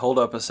 All right, hold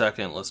up a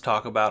second. Let's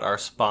talk about our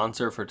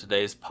sponsor for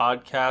today's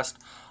podcast,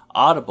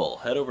 Audible.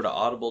 Head over to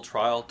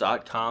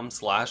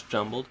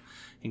audibletrial.com/jumbled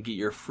and get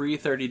your free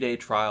 30-day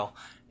trial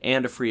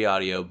and a free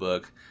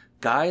audiobook.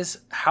 Guys,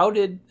 how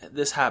did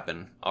this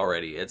happen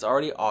already? It's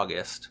already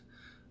August.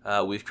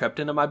 We've crept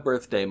into my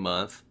birthday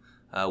month,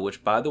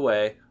 which, by the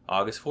way,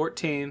 August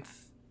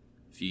 14th,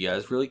 if you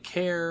guys really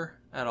care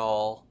at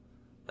all,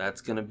 that's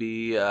going to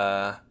be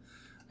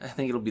I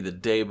think it'll be the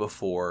day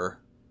before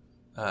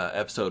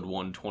episode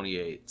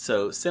 128.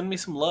 So send me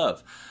some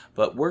love.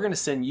 But we're going to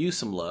send you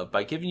some love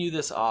by giving you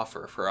this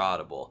offer for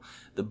Audible.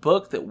 The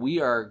book that we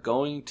are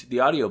going to,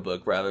 the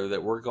audiobook rather,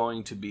 that we're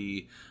going to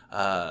be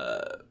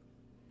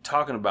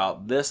talking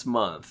about this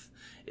month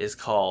is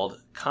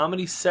called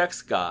Comedy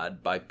Sex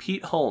God by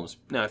Pete Holmes.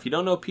 Now, if you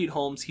don't know Pete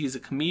Holmes, he's a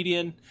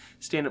comedian,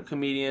 stand-up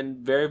comedian,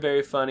 very,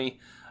 very funny.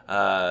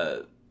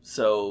 So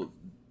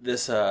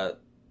this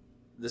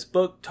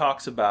book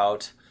talks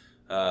about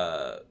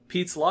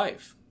Pete's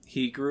life.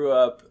 He grew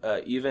up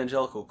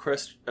evangelical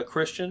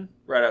Christian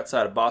right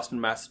outside of Boston,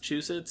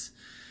 Massachusetts.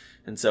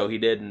 And so he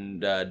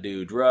didn't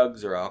do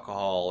drugs or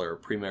alcohol or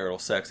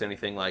premarital sex,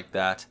 anything like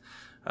that.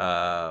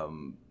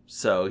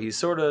 So he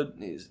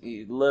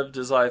lived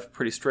his life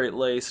pretty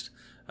straight-laced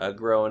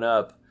growing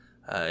up.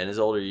 In his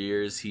older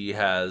years,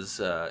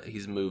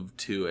 he's moved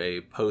to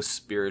a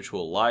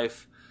post-spiritual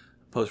life,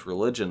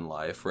 post-religion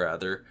life,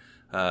 rather.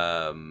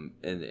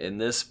 And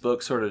this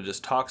book sort of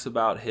just talks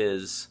about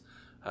his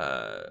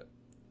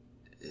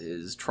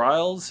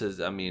trials,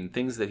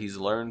 things that he's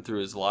learned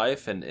through his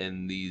life,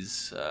 and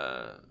these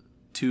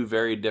two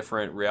very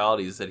different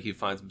realities that he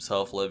finds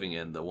himself living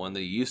in. The one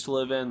that he used to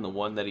live in, the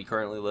one that he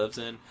currently lives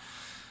in.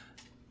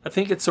 I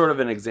think it's sort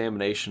of an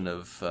examination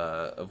of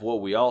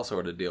what we all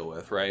sort of deal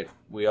with, right?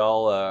 We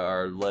all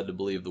are led to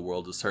believe the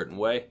world a certain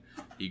way.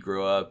 You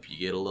grow up, you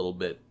get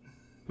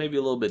maybe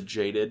a little bit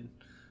jaded.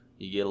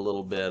 You get a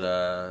little bit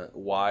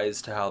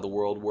wise to how the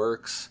world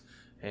works.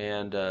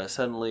 And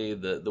suddenly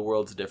the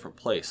world's a different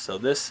place. So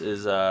this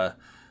is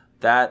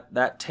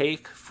that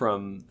take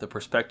from the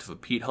perspective of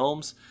Pete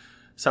Holmes.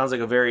 Sounds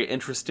like a very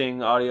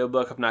interesting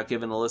audiobook. I've not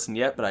given a listen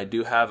yet, but I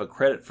do have a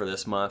credit for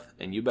this month,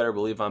 and you better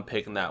believe I'm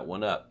picking that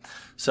one up.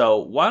 So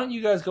why don't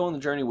you guys go on the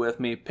journey with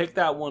me, pick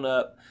that one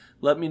up,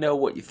 let me know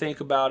what you think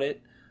about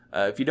it.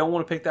 If you don't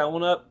want to pick that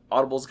one up,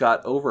 Audible's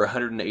got over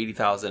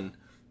 180,000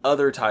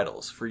 other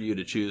titles for you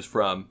to choose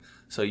from.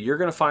 So you're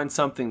going to find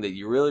something that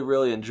you really,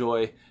 really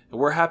enjoy, and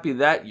we're happy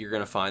that you're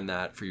going to find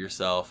that for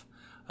yourself.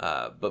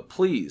 But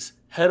please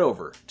head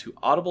over to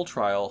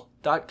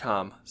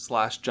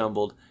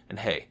audibletrial.com/jumbled, and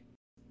hey,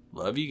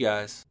 love you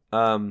guys.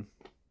 So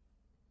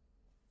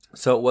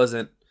it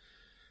wasn't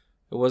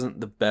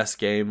the best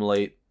game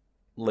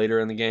later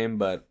in the game,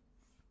 but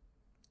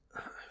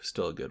it was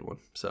still a good one.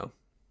 So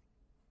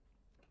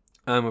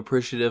I'm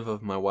appreciative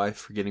of my wife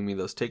for getting me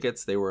those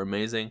tickets. They were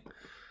amazing.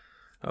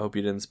 I hope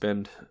you didn't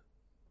spend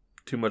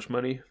too much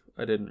money.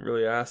 I didn't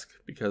really ask,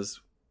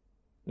 because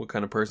what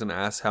kind of person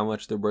asks how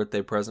much their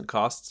birthday present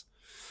costs?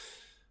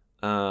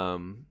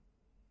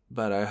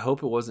 But I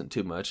hope it wasn't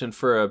too much. And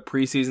for a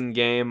preseason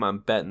game, I'm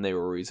betting they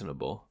were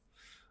reasonable.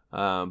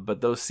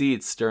 But those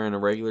seats during a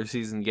regular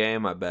season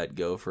game, I bet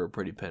go for a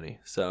pretty penny.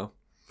 So,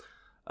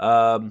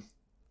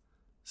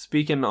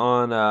 speaking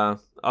on,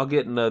 I'll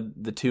get into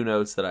the two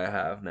notes that I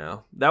have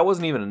now. That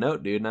wasn't even a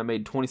note, dude, and I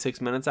made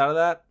 26 minutes out of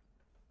that.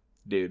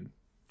 Dude,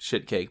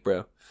 shit cake,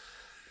 bro.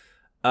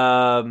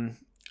 Talking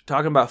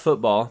about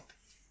football,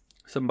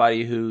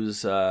 somebody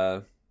who's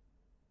a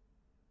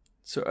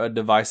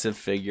divisive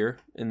figure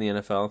in the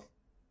NFL,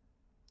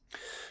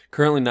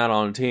 currently not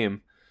on a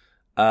team,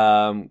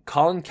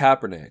 Colin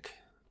Kaepernick.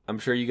 I'm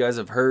sure you guys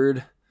have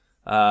heard.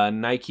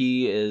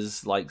 Nike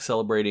is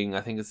celebrating,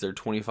 I think it's their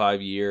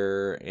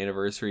 25-year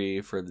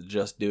anniversary for the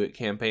Just Do It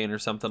campaign or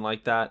something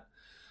like that.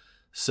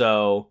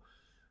 So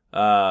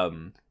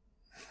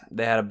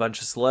they had a bunch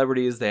of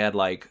celebrities. They had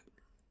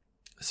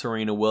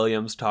Serena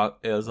Williams talk.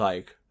 It was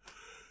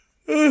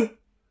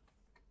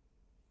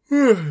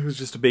it was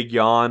just a big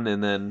yawn,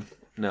 and then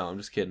no, I'm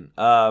just kidding.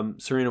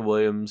 Serena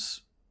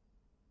Williams,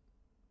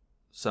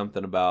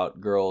 something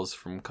about girls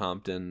from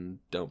Compton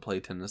don't play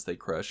tennis, they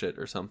crush it,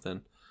 or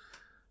something.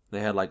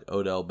 They had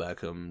Odell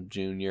Beckham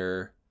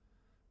Jr.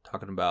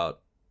 talking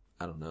about,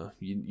 I don't know,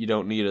 you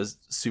don't need a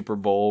Super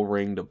Bowl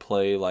ring to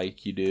play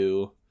like you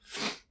do,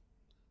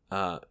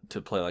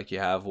 to play like you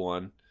have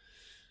one.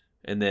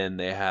 And then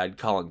they had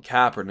Colin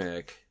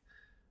Kaepernick,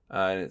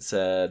 and it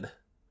said,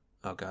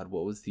 oh God,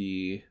 what was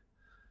the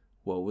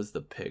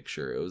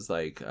picture? It was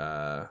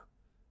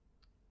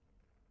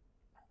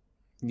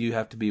you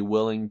have to be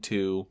willing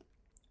to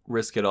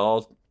risk it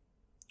all,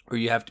 or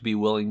you have to be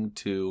willing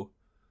to,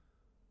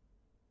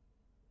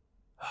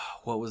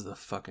 what was the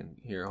fucking,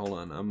 here, hold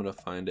on, I'm gonna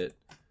find it.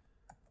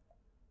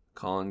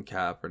 Colin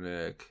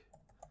Kaepernick,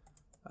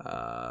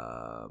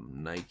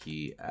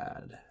 Nike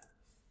ad.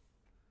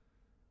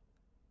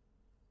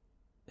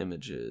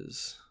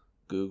 Images,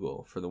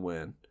 Google for the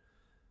win.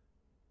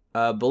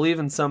 Believe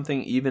in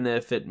something even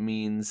if it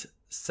means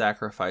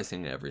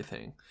sacrificing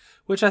everything,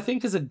 which I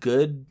think is a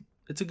good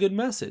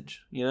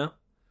message,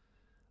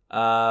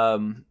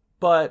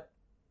 but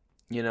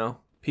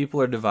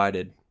people are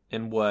divided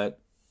in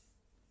what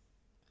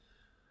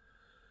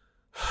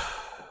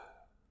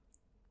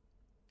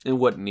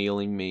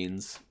kneeling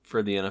means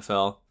for the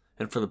NFL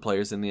and for the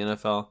players in the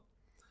NFL.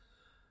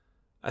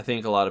 I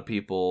think a lot of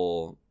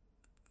people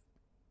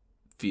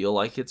feel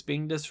like it's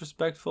being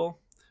disrespectful,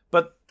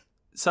 but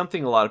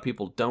something a lot of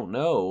people don't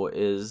know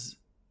is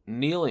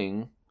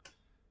kneeling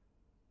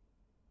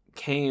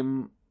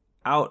came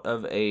out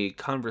of a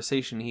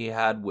conversation he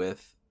had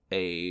with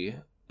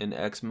an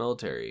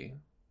ex-military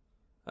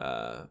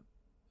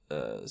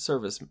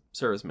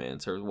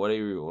serviceman,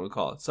 whatever you want to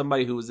call it,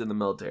 somebody who was in the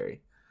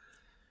military,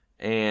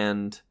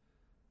 and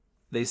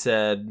they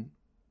said,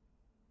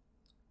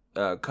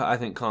 I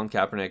think Colin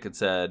Kaepernick had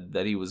said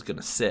that he was going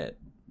to sit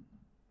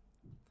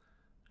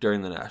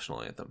during the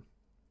national anthem,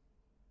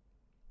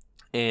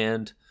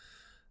 and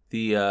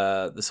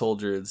the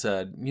soldier had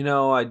said,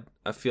 I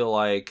feel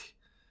like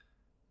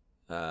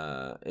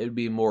it'd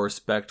be more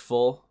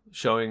respectful,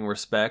 showing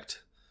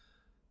respect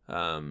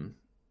for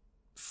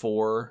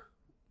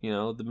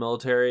the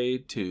military,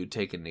 to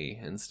take a knee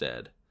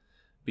instead,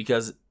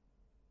 because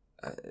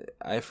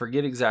I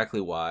forget exactly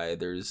why.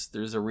 There's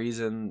a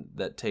reason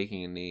that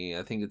taking a knee,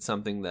 I think it's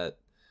something that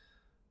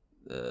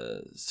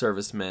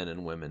servicemen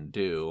and women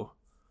do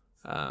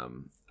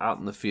out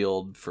in the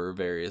field for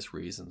various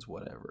reasons,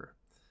 whatever.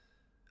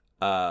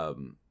 But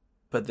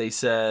they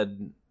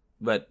said,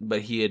 but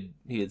he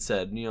had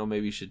said,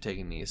 maybe you should take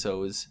a knee. So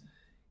it was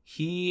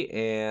he,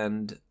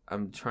 and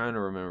I'm trying to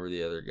remember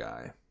the other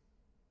guy.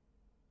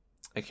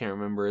 I can't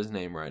remember his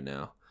name right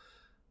now,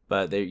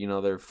 but they're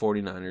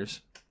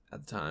 49ers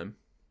at the time.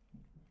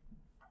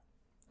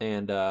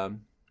 And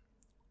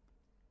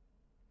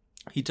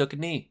he took a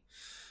knee,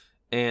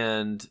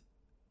 and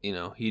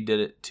he did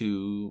it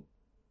to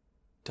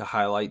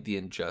highlight the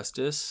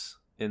injustice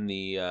in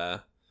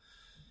the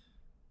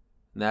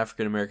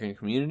African American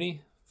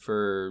community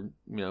for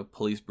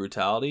police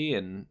brutality,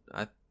 and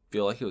I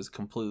feel like it was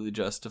completely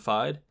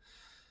justified.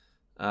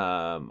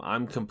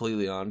 I'm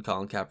completely on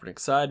Colin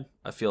Kaepernick's side.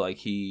 I feel like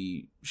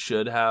he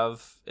should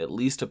have at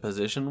least a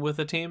position with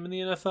a team in the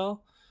NFL,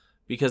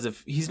 because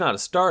if he's not a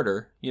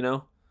starter,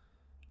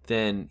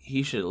 then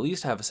he should at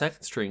least have a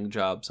second string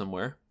job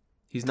somewhere.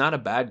 He's not a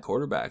bad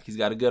quarterback. He's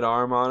got a good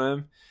arm on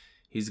him.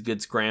 He's a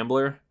good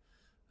scrambler.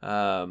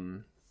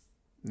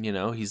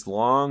 He's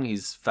long,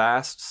 he's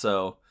fast,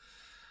 so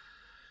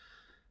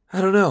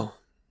I don't know.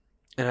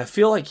 And I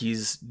feel like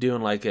he's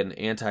doing like an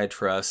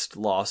antitrust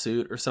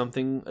lawsuit or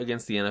something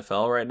against the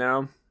NFL right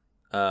now,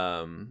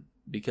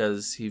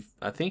 because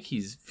I think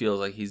he feels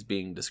like he's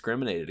being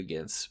discriminated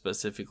against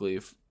specifically,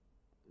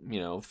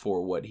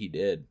 for what he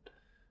did,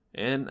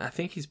 and I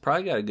think he's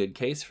probably got a good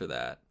case for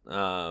that.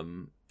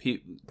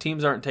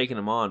 Teams aren't taking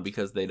him on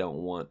because they don't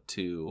want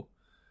to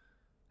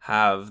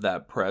have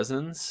that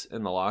presence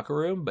in the locker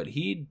room, but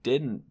he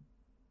didn't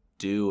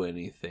do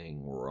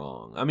anything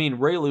wrong. I mean,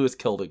 Ray Lewis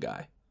killed a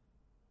guy.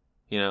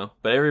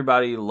 But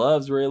everybody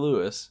loves Ray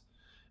Lewis.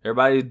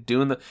 Everybody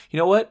doing the... You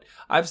know what?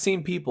 I've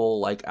seen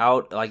people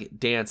out at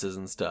dances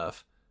and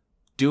stuff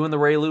doing the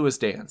Ray Lewis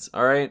dance,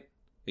 all right?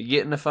 You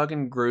get in a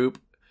fucking group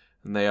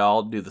and they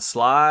all do the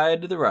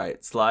slide to the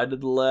right, slide to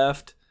the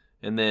left,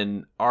 and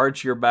then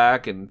arch your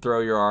back and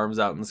throw your arms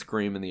out and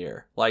scream in the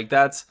air.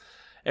 That's...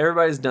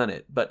 Everybody's done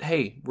it. But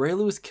hey, Ray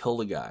Lewis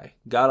killed a guy.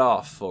 Got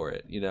off for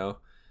it,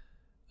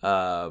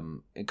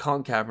 And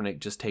Colin Kaepernick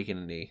just taking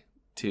a knee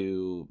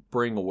to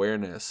bring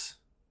awareness.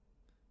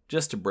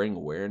 Just to bring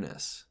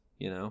awareness,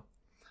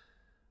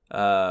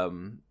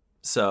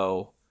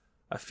 So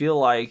I feel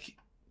like,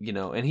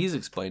 and he's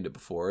explained it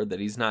before, that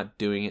he's not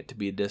doing it to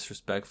be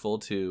disrespectful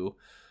to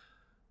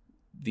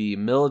the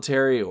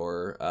military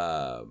or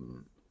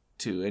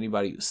to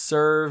anybody who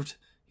served.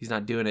 He's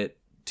not doing it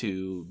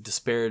to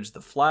disparage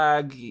the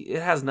flag.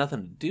 It has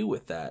nothing to do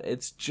with that.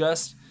 It's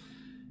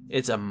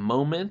a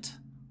moment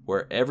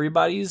where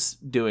everybody's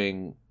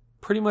doing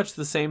pretty much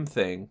the same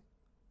thing,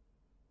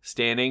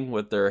 standing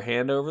with their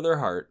hand over their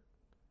heart.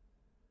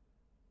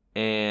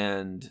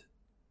 And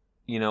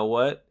you know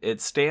what? It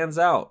stands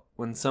out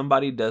when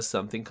somebody does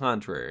something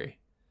contrary.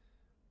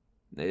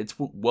 It's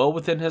well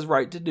within his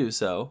right to do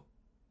so.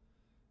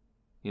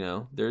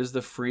 There's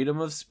the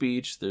freedom of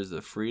speech. There's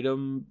the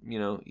freedom,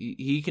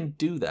 he can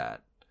do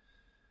that.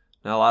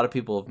 Now, a lot of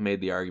people have made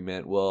the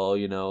argument, well,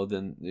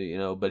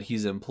 but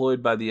he's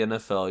employed by the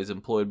NFL. He's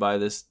employed by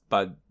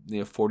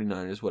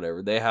 49ers,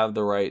 whatever. They have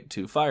the right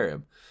to fire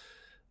him.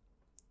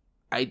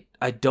 I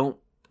don't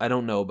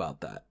know about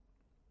that,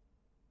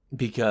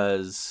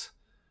 because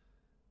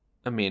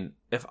I mean,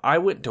 if I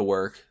went to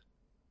work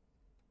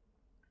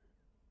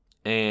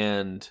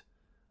and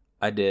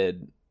I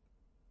did,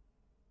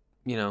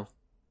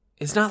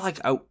 it's not like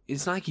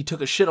he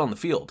took a shit on the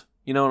field.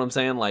 You know what I'm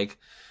saying?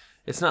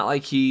 It's not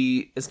like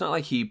he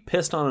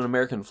pissed on an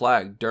American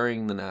flag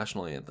during the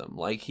national anthem.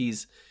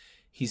 He's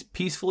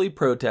peacefully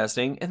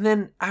protesting, and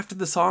then after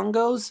the song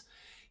goes,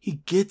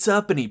 he gets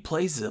up and he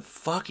plays a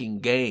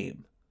fucking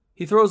game.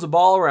 He throws a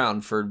ball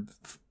around for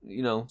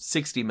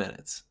 60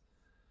 minutes.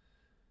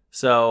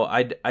 So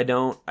I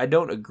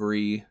don't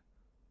agree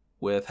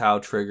with how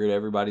triggered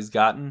everybody's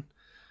gotten.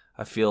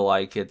 I feel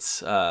like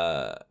it's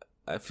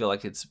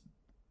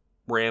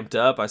ramped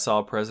up. I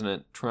saw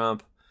President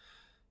Trump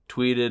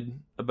tweeted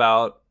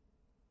about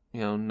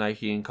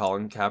Nike and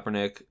Colin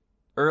Kaepernick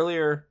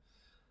earlier.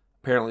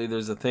 Apparently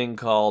there's a thing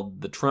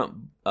called the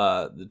Trump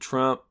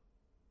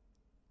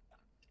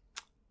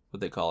what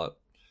they call it,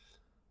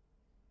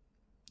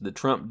 the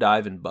Trump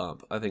dive and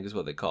bump, I think is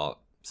what they call it.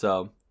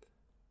 So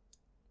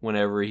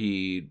whenever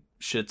he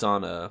shits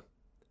on a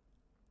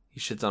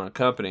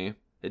company,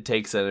 it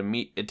takes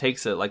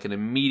an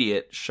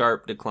immediate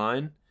sharp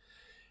decline,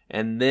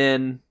 and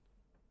then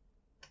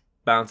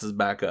bounces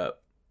back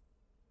up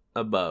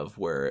above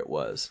where it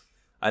was.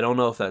 I don't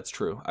know if that's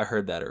true. I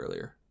heard that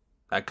earlier.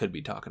 I could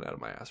be talking out of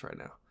my ass right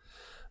now,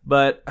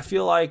 but I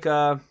feel like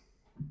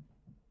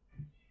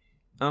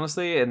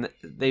honestly, and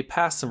they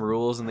passed some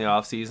rules in the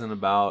offseason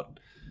about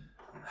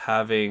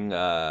having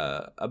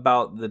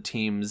about the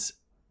teams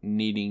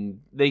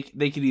needing they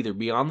could either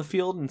be on the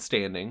field and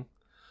standing,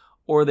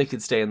 or they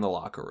could stay in the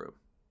locker room.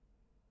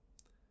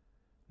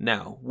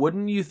 Now,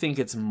 wouldn't you think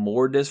it's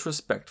more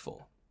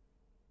disrespectful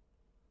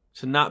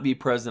to not be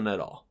present at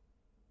all?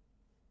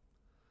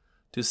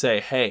 To say,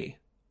 hey,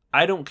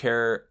 I don't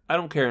care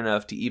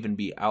enough to even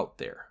be out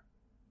there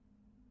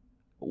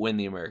when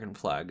the American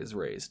flag is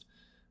raised,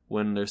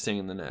 when they're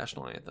singing the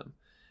national anthem.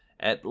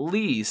 At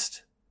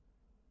least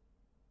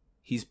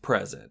he's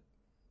present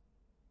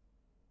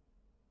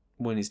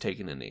when he's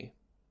taking a knee.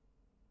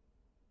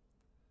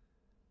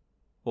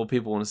 Well,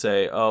 people want to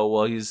say, oh,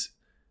 well, he's,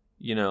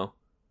 they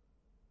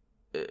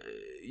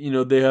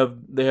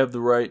have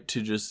the right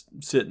to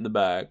just sit in the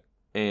back.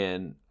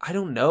 And I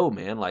don't know,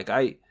 man. Like,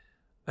 I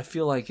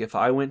feel like if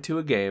I went to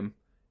a game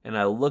and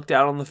I looked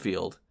out on the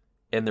field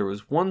and there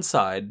was one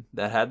side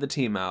that had the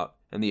team out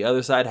and the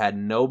other side had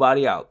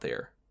nobody out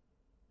there,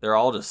 they're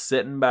all just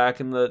sitting back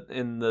in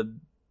the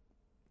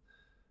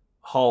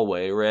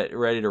hallway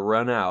ready to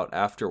run out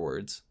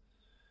afterwards.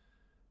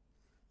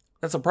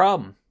 That's a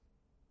problem.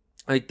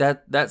 Like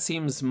that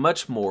seems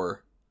much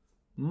more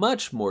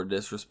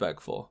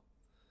disrespectful.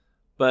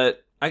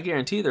 But I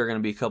guarantee there are going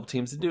to be a couple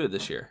teams that do it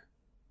this year.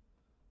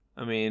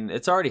 I mean,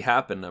 it's already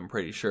happened, I'm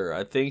pretty sure.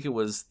 I think it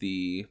was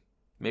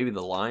maybe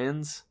the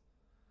Lions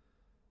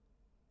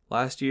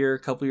last year, a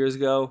couple years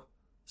ago.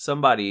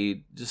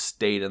 Somebody just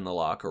stayed in the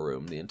locker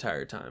room the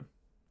entire time.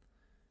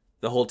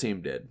 The whole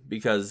team did,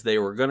 because they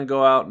were going to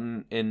go out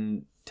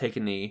and take a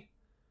knee,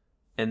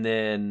 and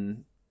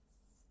then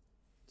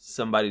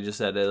somebody just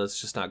said, hey, let's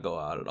just not go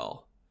out at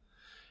all.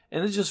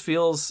 And it just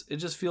feels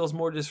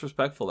more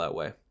disrespectful that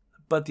way.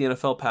 But the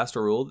NFL passed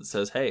a rule that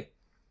says, hey,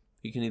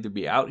 you can either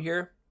be out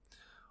here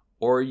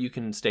or you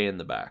can stay in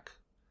the back.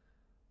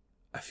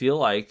 I feel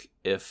like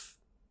if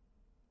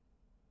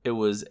it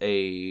was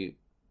a,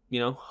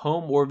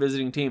 home or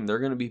visiting team, there are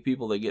going to be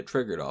people that get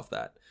triggered off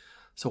that.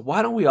 So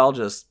why don't we all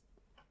just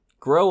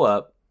grow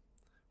up,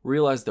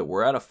 realize that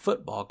we're at a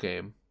football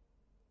game.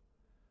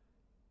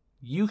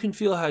 You can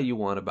feel how you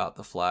want about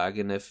the flag,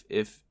 and if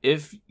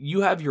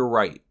you have your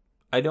right,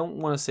 I don't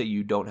want to say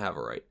you don't have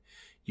a right.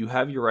 You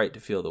have your right to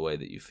feel the way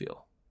that you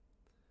feel.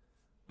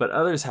 But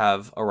others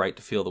have a right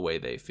to feel the way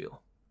they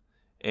feel.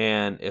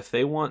 And if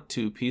they want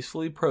to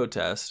peacefully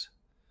protest,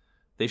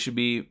 they should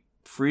be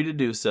free to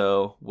do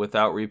so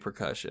without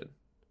repercussion.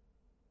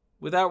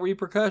 Without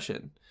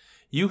repercussion.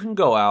 You can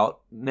go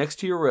out next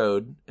to your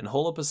road and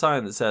hold up a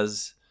sign that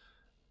says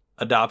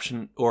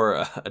abortion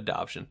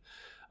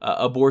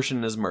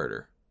is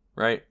murder,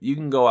 right? You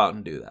can go out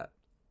and do that.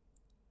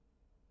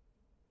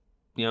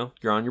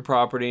 You're on your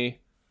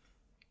property.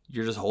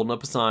 You're just holding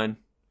up a sign.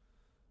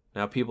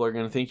 Now people are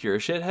going to think you're a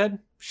shithead?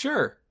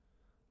 Sure.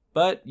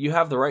 But you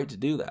have the right to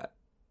do that.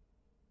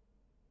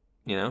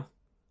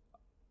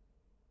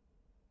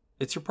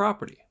 It's your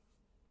property.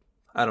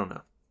 I don't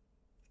know.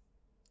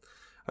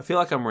 I feel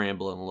like I'm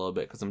rambling a little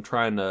bit because I'm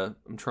trying to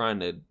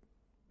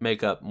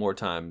make up more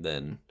time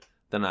than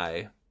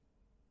the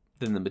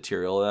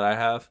material that I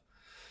have.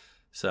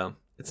 So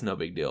it's no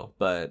big deal.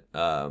 But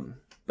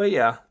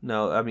yeah,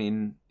 no, I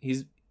mean,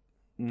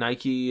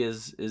 Nike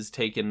is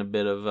taking a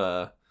bit of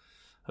a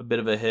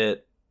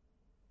hit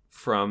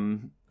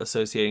from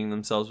associating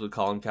themselves with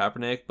Colin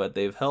Kaepernick, but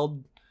they've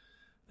held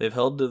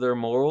to their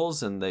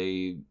morals,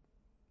 and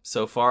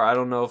so far, I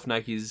don't know if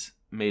Nike's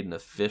made an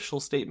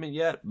official statement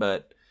yet,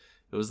 but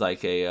it was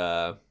like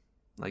their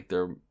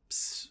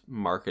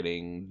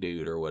marketing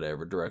dude or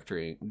whatever,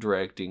 director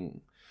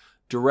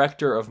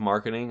of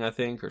marketing, I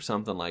think, or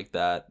something like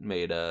that,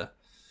 made a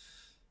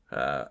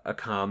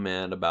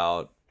comment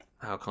about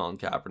how Colin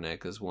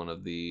Kaepernick is one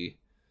of the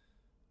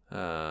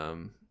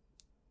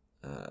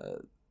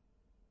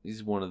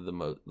he's one of the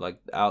most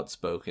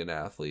outspoken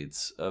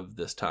athletes of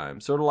this time.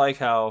 Sort of like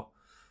how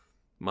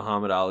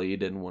Muhammad Ali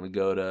didn't want to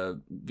go to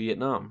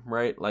Vietnam,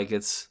 right? Like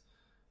it's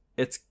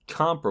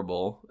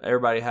comparable.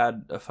 Everybody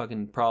had a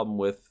fucking problem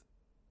with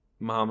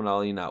Muhammad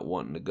Ali not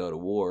wanting to go to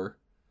war,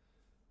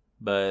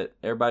 but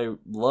everybody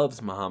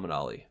loves Muhammad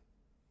Ali.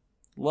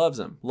 Loved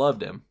him.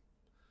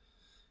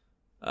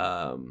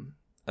 I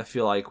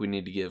feel like we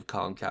need to give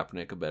Colin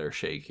Kaepernick a better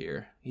shake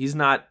here.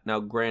 Now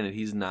granted,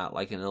 he's not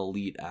like an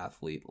elite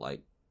athlete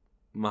like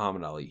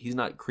Muhammad Ali. He's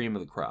not cream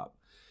of the crop.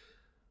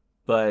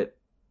 But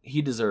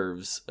he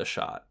deserves a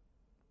shot,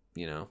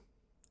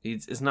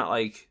 It's not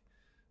like,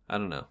 I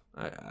don't know.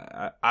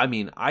 I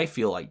mean, I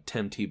feel like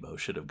Tim Tebow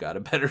should have got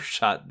a better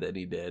shot than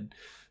he did.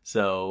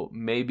 So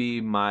maybe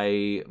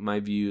my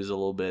view is a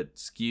little bit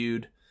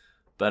skewed.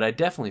 But I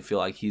definitely feel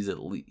like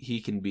he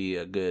can be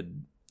a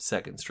good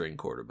second string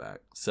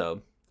quarterback.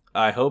 So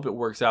I hope it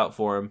works out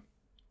for him.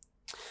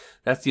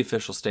 That's the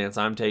official stance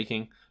I'm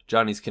taking.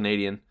 Johnny's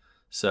Canadian,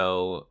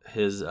 so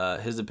his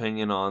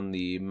opinion on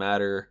the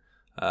matter,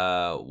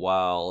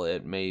 while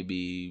it may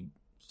be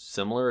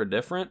similar or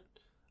different,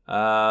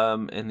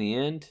 in the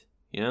end,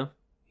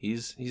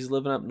 he's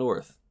living up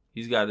north.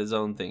 He's got his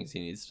own things he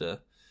needs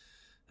to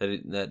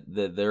that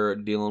they're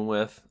dealing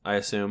with. I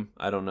assume.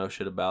 I don't know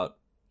shit about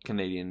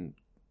Canadian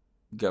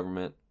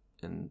government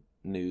and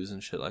news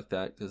and shit like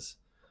that because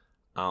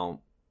I'm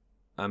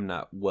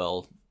not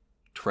well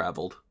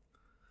traveled,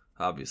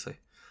 obviously.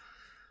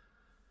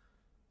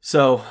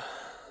 So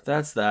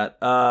that's that.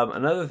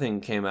 Another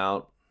thing came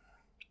out.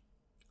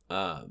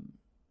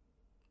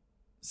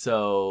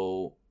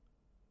 So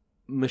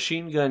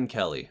Machine Gun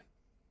Kelly.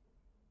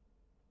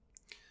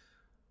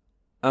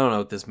 I don't know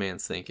what this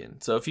man's thinking.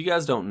 So if you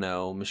guys don't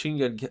know,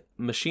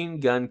 Machine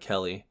Gun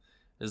Kelly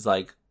is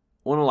like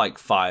one of like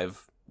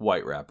 5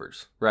 white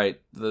rappers,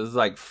 right? There's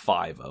like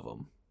 5 of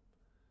them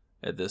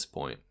at this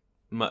point.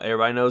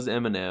 Everybody knows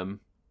Eminem.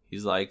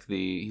 He's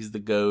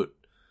the GOAT.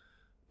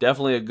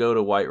 Definitely a GOAT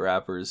of white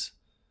rappers.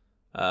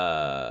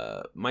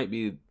 Might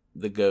be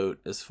the GOAT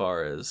as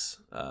far as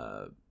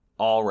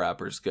all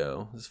rappers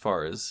go, as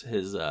far as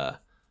his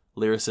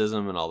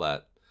lyricism and all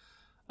that.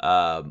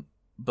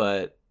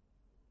 But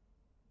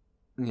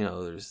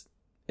there's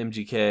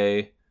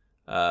MGK,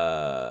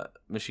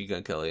 Machine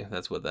Gun Kelly.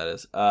 That's what that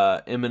is.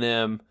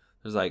 Eminem.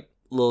 There's like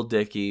Lil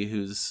Dicky,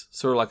 who's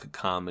sort of like a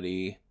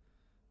comedy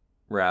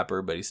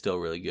rapper, but he's still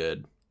really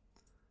good.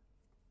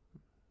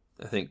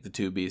 I think the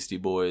 2 Beastie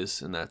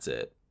Boys, and that's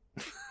it.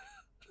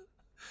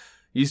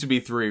 Used to be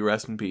 3,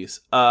 rest in peace.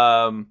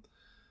 But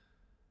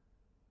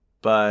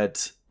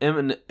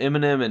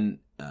Eminem and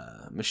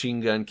Machine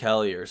Gun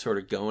Kelly are sort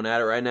of going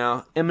at it right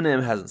now.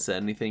 Eminem hasn't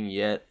said anything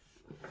yet.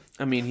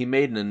 I mean, he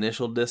made an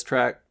initial diss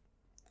track,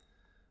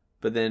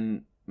 but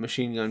then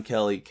Machine Gun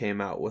Kelly came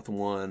out with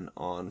one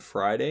on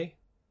Friday,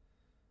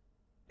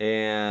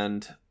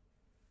 and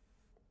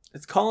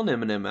it's calling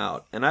Eminem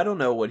out. And I don't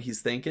know what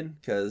he's thinking,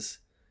 because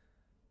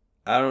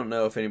I don't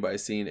know if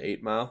anybody's seen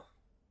 8 Mile.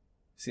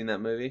 Seen that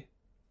movie?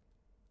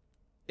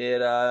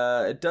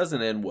 It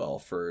doesn't end well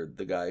for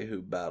the guy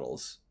who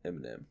battles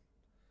Eminem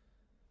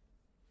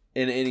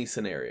in any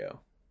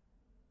scenario.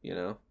 I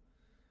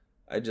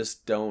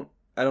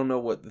don't know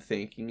what the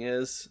thinking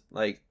is.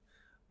 Like,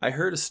 I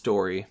heard a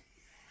story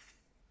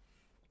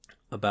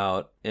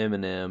about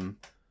Eminem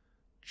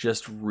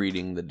just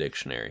reading the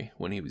dictionary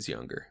when he was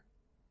younger.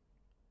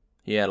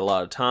 He had a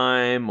lot of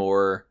time,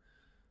 or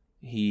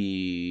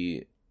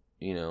he,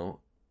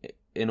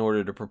 in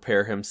order to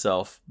prepare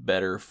himself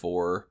better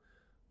for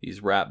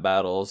these rap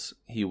battles,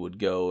 he would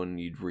go and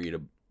he'd read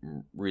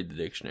the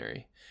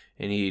dictionary,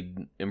 and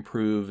he'd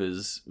improve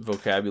his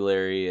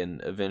vocabulary,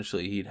 and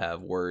eventually he'd have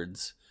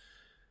words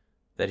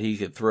that he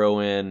could throw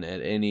in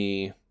at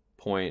any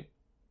point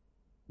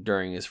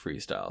during his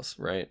freestyles,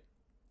 right?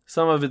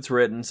 Some of it's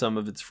written, some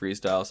of it's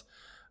freestyles.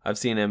 I've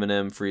seen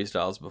Eminem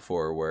freestyles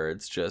before where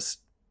it's just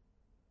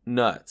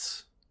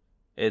nuts.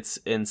 It's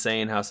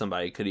insane how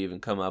somebody could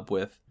even come up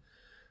with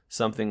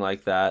something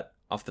like that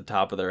off the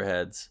top of their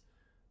heads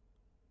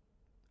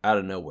out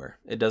of nowhere.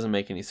 It doesn't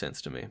make any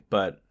sense to me,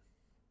 but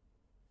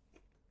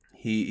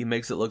he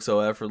makes it look so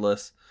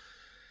effortless.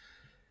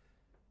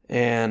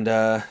 And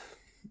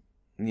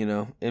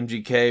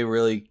MGK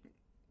really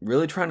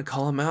really trying to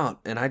call him out,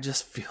 and I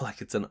just feel like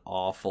it's an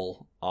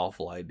awful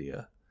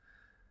idea.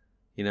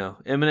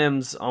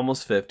 Eminem's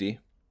almost 50,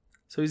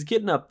 so he's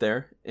getting up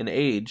there in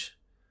age,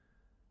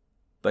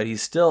 but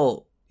he's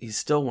still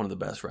one of the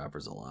best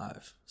rappers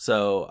alive.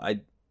 So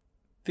I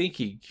think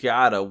you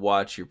gotta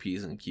watch your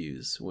P's and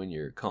Q's when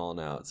you're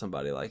calling out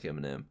somebody like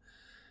Eminem.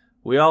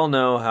 We all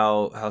know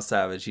how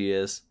savage he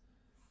is,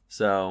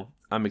 so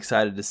I'm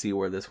excited to see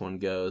where this one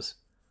goes.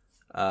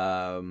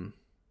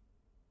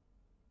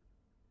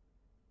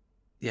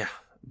 Yeah,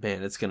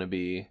 man, it's gonna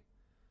be.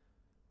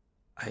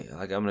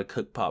 I'm gonna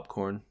cook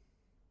popcorn.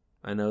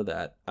 I know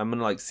that. I'm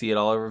gonna see it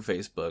all over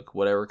Facebook.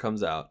 Whatever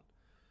comes out,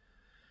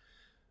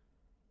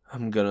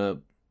 I'm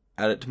gonna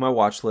add it to my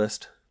watch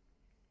list.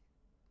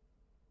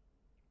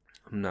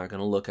 I'm not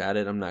gonna look at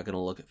it. I'm not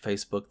gonna look at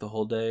Facebook the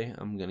whole day.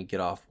 I'm gonna get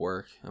off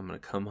work. I'm gonna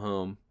come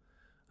home.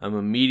 I'm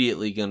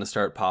immediately gonna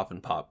start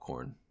popping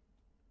popcorn,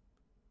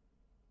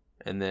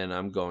 and then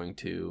I'm gonna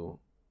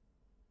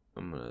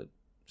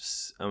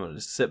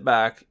sit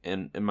back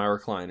in my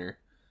recliner,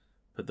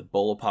 put the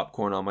bowl of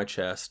popcorn on my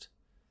chest,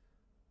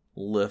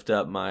 lift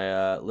up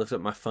my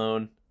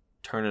phone,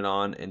 turn it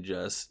on, and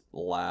just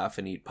laugh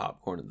and eat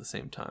popcorn at the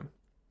same time.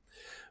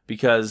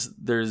 Because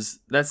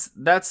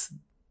that's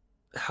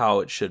how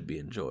it should be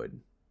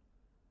enjoyed.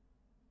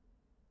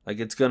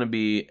 It's gonna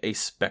be a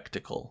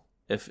spectacle.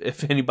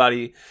 If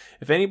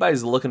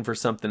anybody's looking for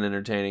something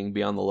entertaining,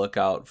 be on the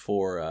lookout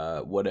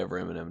for whatever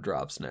Eminem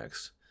drops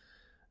next.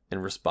 In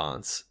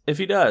response, if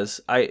he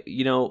does,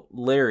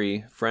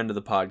 Larry, friend of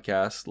the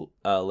podcast,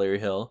 Larry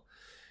Hill,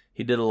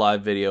 he did a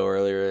live video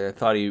earlier. I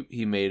thought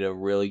he made a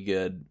really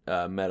good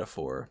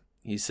metaphor.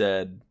 He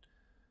said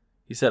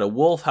a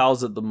wolf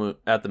howls at the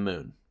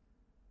moon.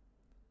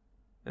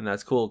 And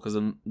that's cool because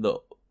the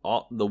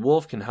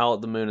wolf can howl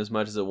at the moon as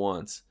much as it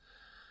wants.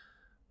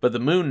 But the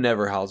moon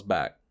never howls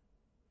back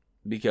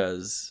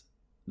because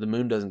the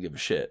moon doesn't give a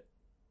shit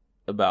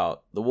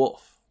about the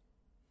wolf.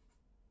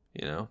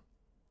 You know?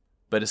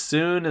 But as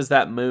soon as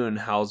that moon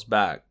howls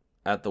back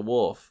at the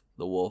wolf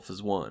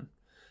is won.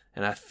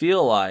 And I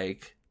feel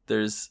like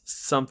there's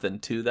something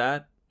to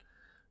that.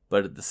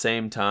 But at the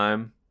same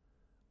time,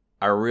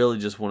 I really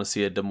just want to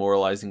see a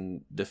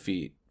demoralizing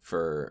defeat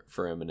for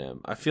Eminem.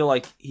 I feel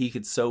like he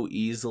could so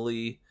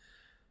easily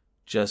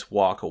just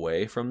walk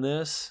away from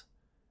this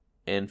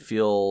and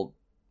feel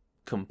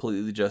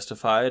completely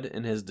justified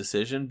in his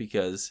decision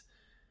because,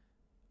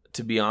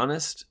 to be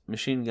honest,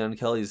 Machine Gun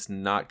Kelly is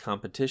not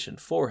competition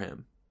for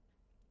him.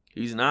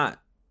 He's not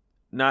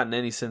in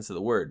any sense of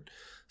the word.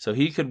 So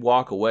he could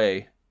walk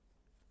away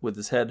with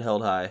his head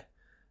held high,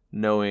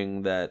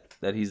 knowing that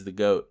he's the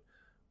GOAT.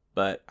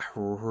 But I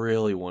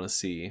really want to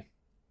see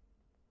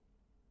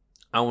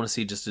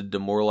just a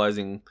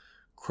demoralizing,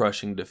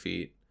 crushing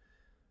defeat.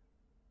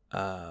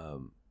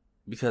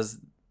 Because,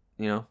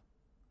 you know,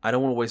 I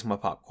don't want to waste my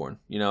popcorn.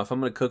 You know, if I'm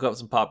going to cook up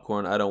some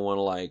popcorn, I don't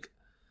want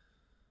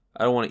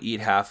to eat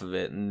half of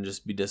it and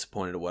just be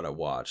disappointed at what I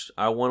watched.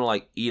 I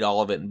want to eat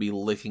all of it and be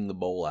licking the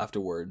bowl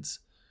afterwards,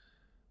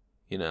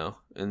 you know,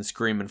 and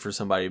screaming for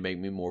somebody to make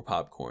me more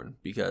popcorn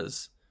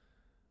because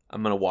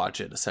I'm going to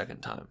watch it a second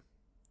time.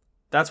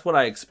 That's what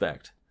I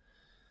expect.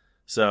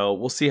 So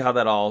we'll see how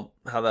that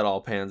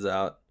all pans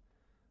out.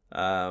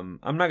 I'm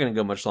not going to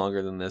go much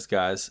longer than this,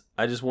 guys.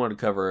 I just wanted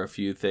to cover a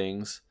few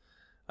things.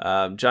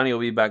 Johnny will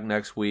be back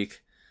next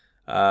week.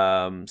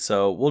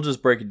 So we'll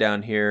just break it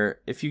down here.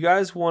 If you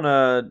guys want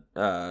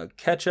to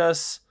catch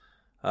us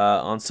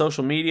on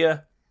social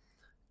media,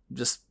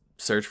 just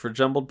search for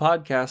Jumbled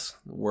Podcasts.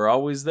 We're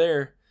always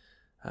there.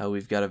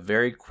 We've got a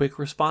very quick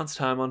response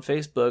time on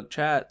Facebook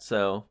chat,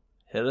 so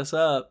hit us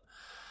up.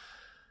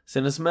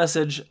 Send us a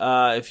message.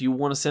 If you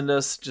want to send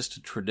us just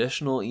a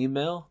traditional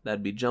email,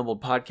 that'd be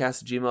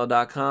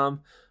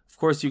jumbledpodcast@gmail.com. Of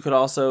course, you could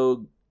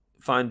also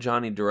find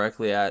Johnny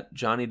directly at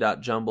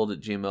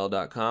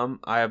johnny.jumbled@gmail.com.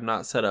 I have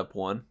not set up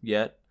one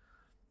yet,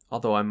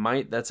 although I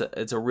might.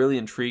 It's a really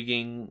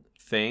intriguing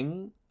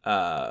thing.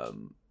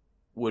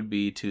 Would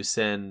be to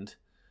send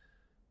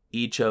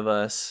each of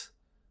us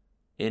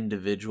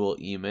individual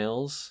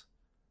emails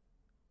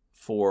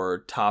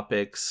for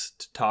topics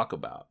to talk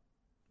about.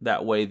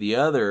 That way the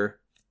other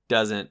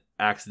doesn't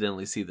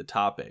accidentally see the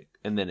topic,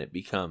 and then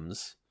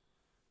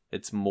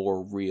it's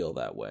more real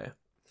that way.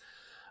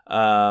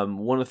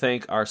 Want to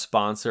thank our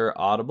sponsor,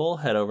 Audible.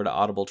 Head over to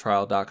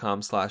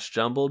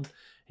audibletrial.com/jumbled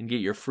and get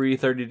your free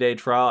 30-day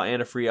trial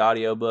and a free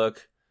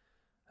audiobook.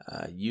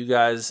 You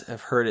guys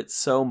have heard it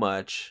so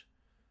much.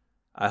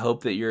 I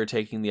hope that you're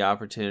taking the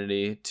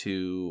opportunity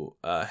to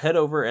head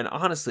over, and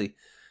honestly,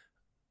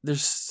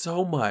 there's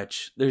so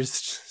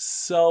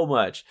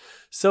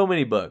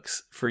many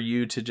books for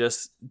you to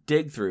just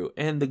dig through.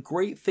 And the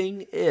great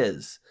thing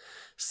is,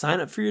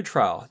 sign up for your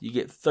trial. You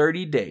get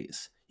 30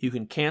 days. You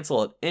can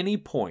cancel at any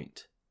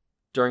point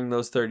during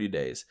those 30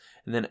 days.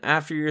 And then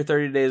after your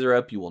 30 days are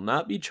up, you will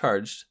not be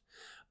charged,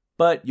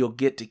 but you'll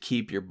get to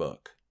keep your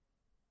book.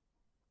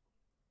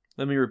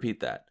 Let me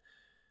repeat that.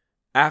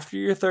 After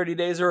your 30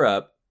 days are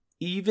up,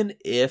 even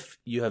if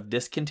you have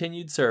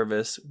discontinued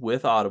service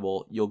with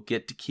Audible, you'll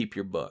get to keep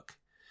your book.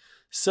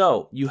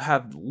 So you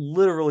have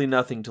literally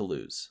nothing to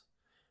lose.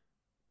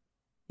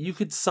 You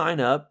could sign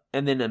up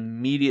and then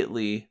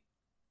immediately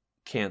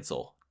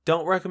cancel.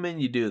 Don't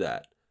recommend you do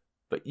that,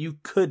 but you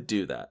could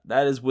do that.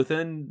 That is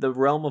within the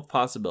realm of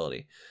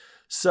possibility.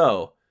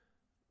 So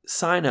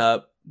sign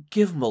up,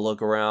 give them a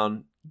look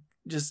around,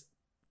 just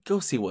go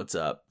see what's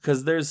up,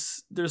 because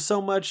there's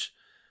so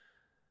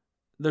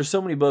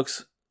many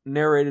books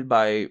narrated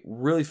by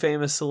really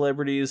famous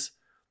celebrities.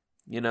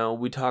 You know,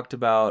 we talked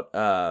about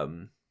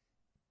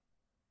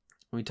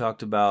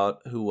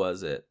who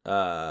was it?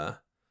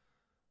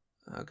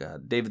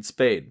 David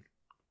Spade.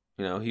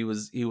 You know, he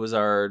was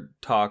our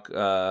talk.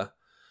 I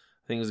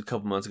think it was a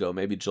couple months ago,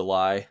 maybe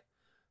July,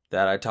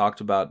 that I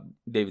talked about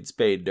David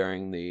Spade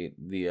during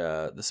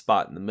the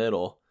spot in the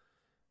middle,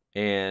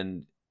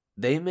 and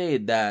they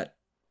made that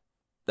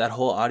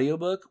whole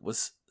audiobook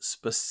was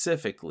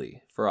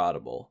specifically for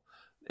Audible.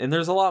 And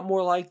there's a lot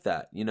more like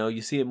that. You know,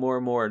 you see it more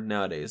and more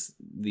nowadays.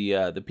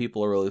 The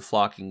people are really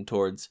flocking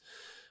towards,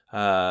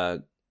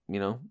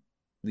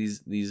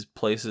 these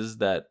places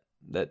that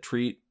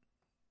treat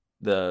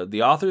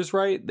the authors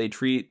right. They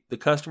treat the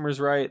customers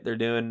right. They're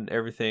doing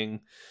everything,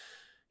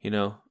 you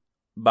know,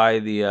 by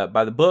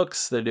the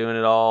books. They're doing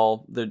it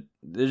all. They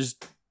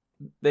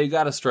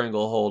got a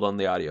stranglehold on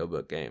the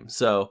audiobook game.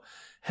 So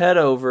head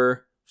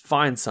over,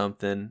 find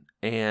something,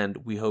 and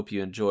we hope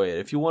you enjoy it.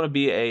 If you want to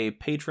be a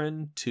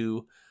patron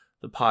to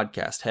the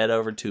podcast, head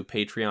over to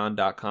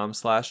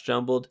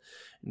patreon.com/jumbled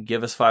and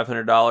give us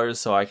 $500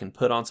 so I can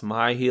put on some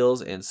high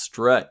heels and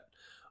strut.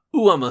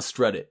 Ooh, I'm gonna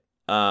strut it.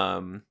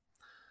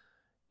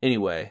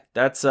 Anyway,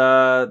 that's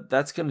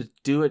gonna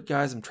do it,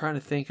 guys. I'm trying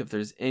to think if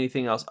there's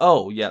anything else.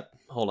 Oh, yeah,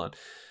 hold on.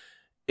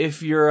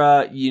 If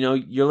you're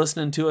you're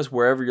listening to us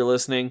wherever you're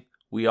listening,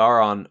 we are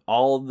on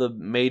all the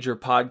major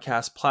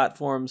podcast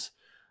platforms: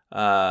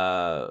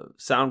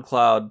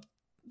 SoundCloud,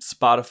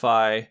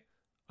 Spotify,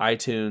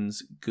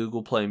 iTunes,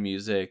 Google Play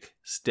Music,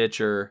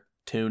 Stitcher,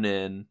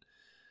 TuneIn,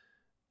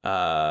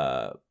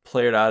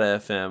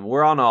 Player.fm.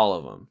 We're on all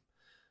of them.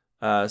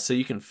 So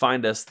you can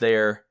find us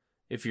there.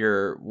 If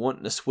you're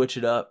wanting to switch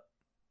it up,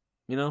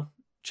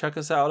 check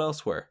us out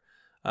elsewhere.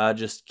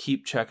 Just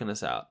keep checking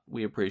us out.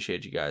 We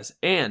appreciate you guys.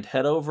 And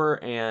head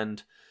over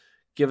and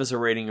give us a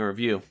rating and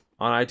review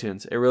on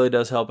iTunes. It really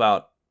does help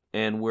out.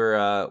 And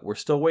we're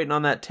still waiting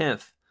on that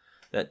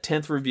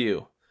 10th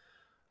review.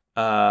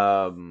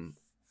 I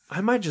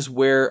might just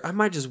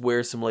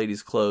wear some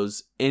ladies'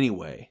 clothes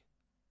anyway,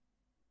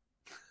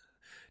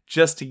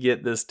 just to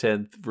get this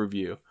 10th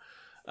review.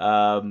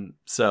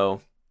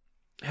 So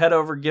head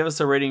over, give us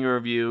a rating and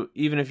review,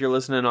 even if you're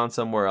listening on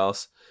somewhere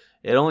else.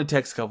 It only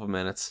takes a couple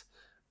minutes,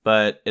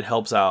 but it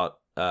helps out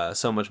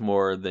so much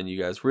more than you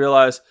guys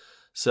realize.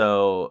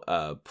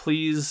 So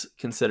please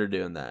consider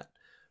doing that.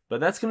 But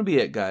that's going to be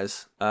it,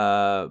 guys.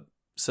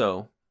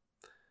 So,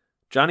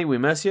 Johnny, we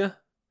miss you.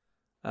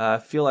 I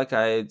feel like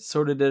I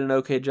sort of did an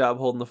okay job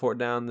holding the fort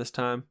down this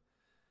time.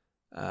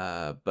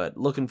 But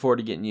looking forward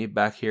to getting you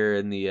back here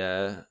in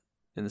the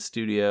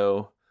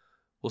studio.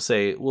 We'll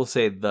say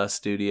the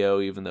studio,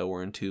 even though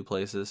we're in two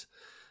places.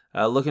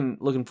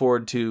 Looking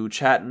forward to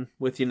chatting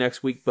with you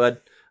next week,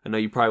 bud. I know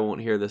you probably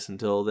won't hear this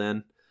until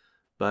then,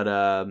 but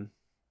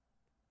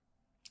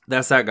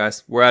that's that,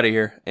 guys. We're out of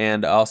here,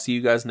 and I'll see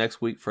you guys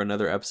next week for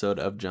another episode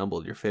of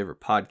Jumbled, your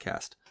favorite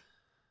podcast.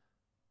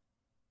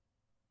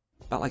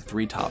 About like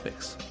 3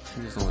 topics. I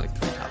think there's only like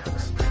 3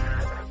 topics.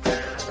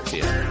 See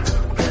ya.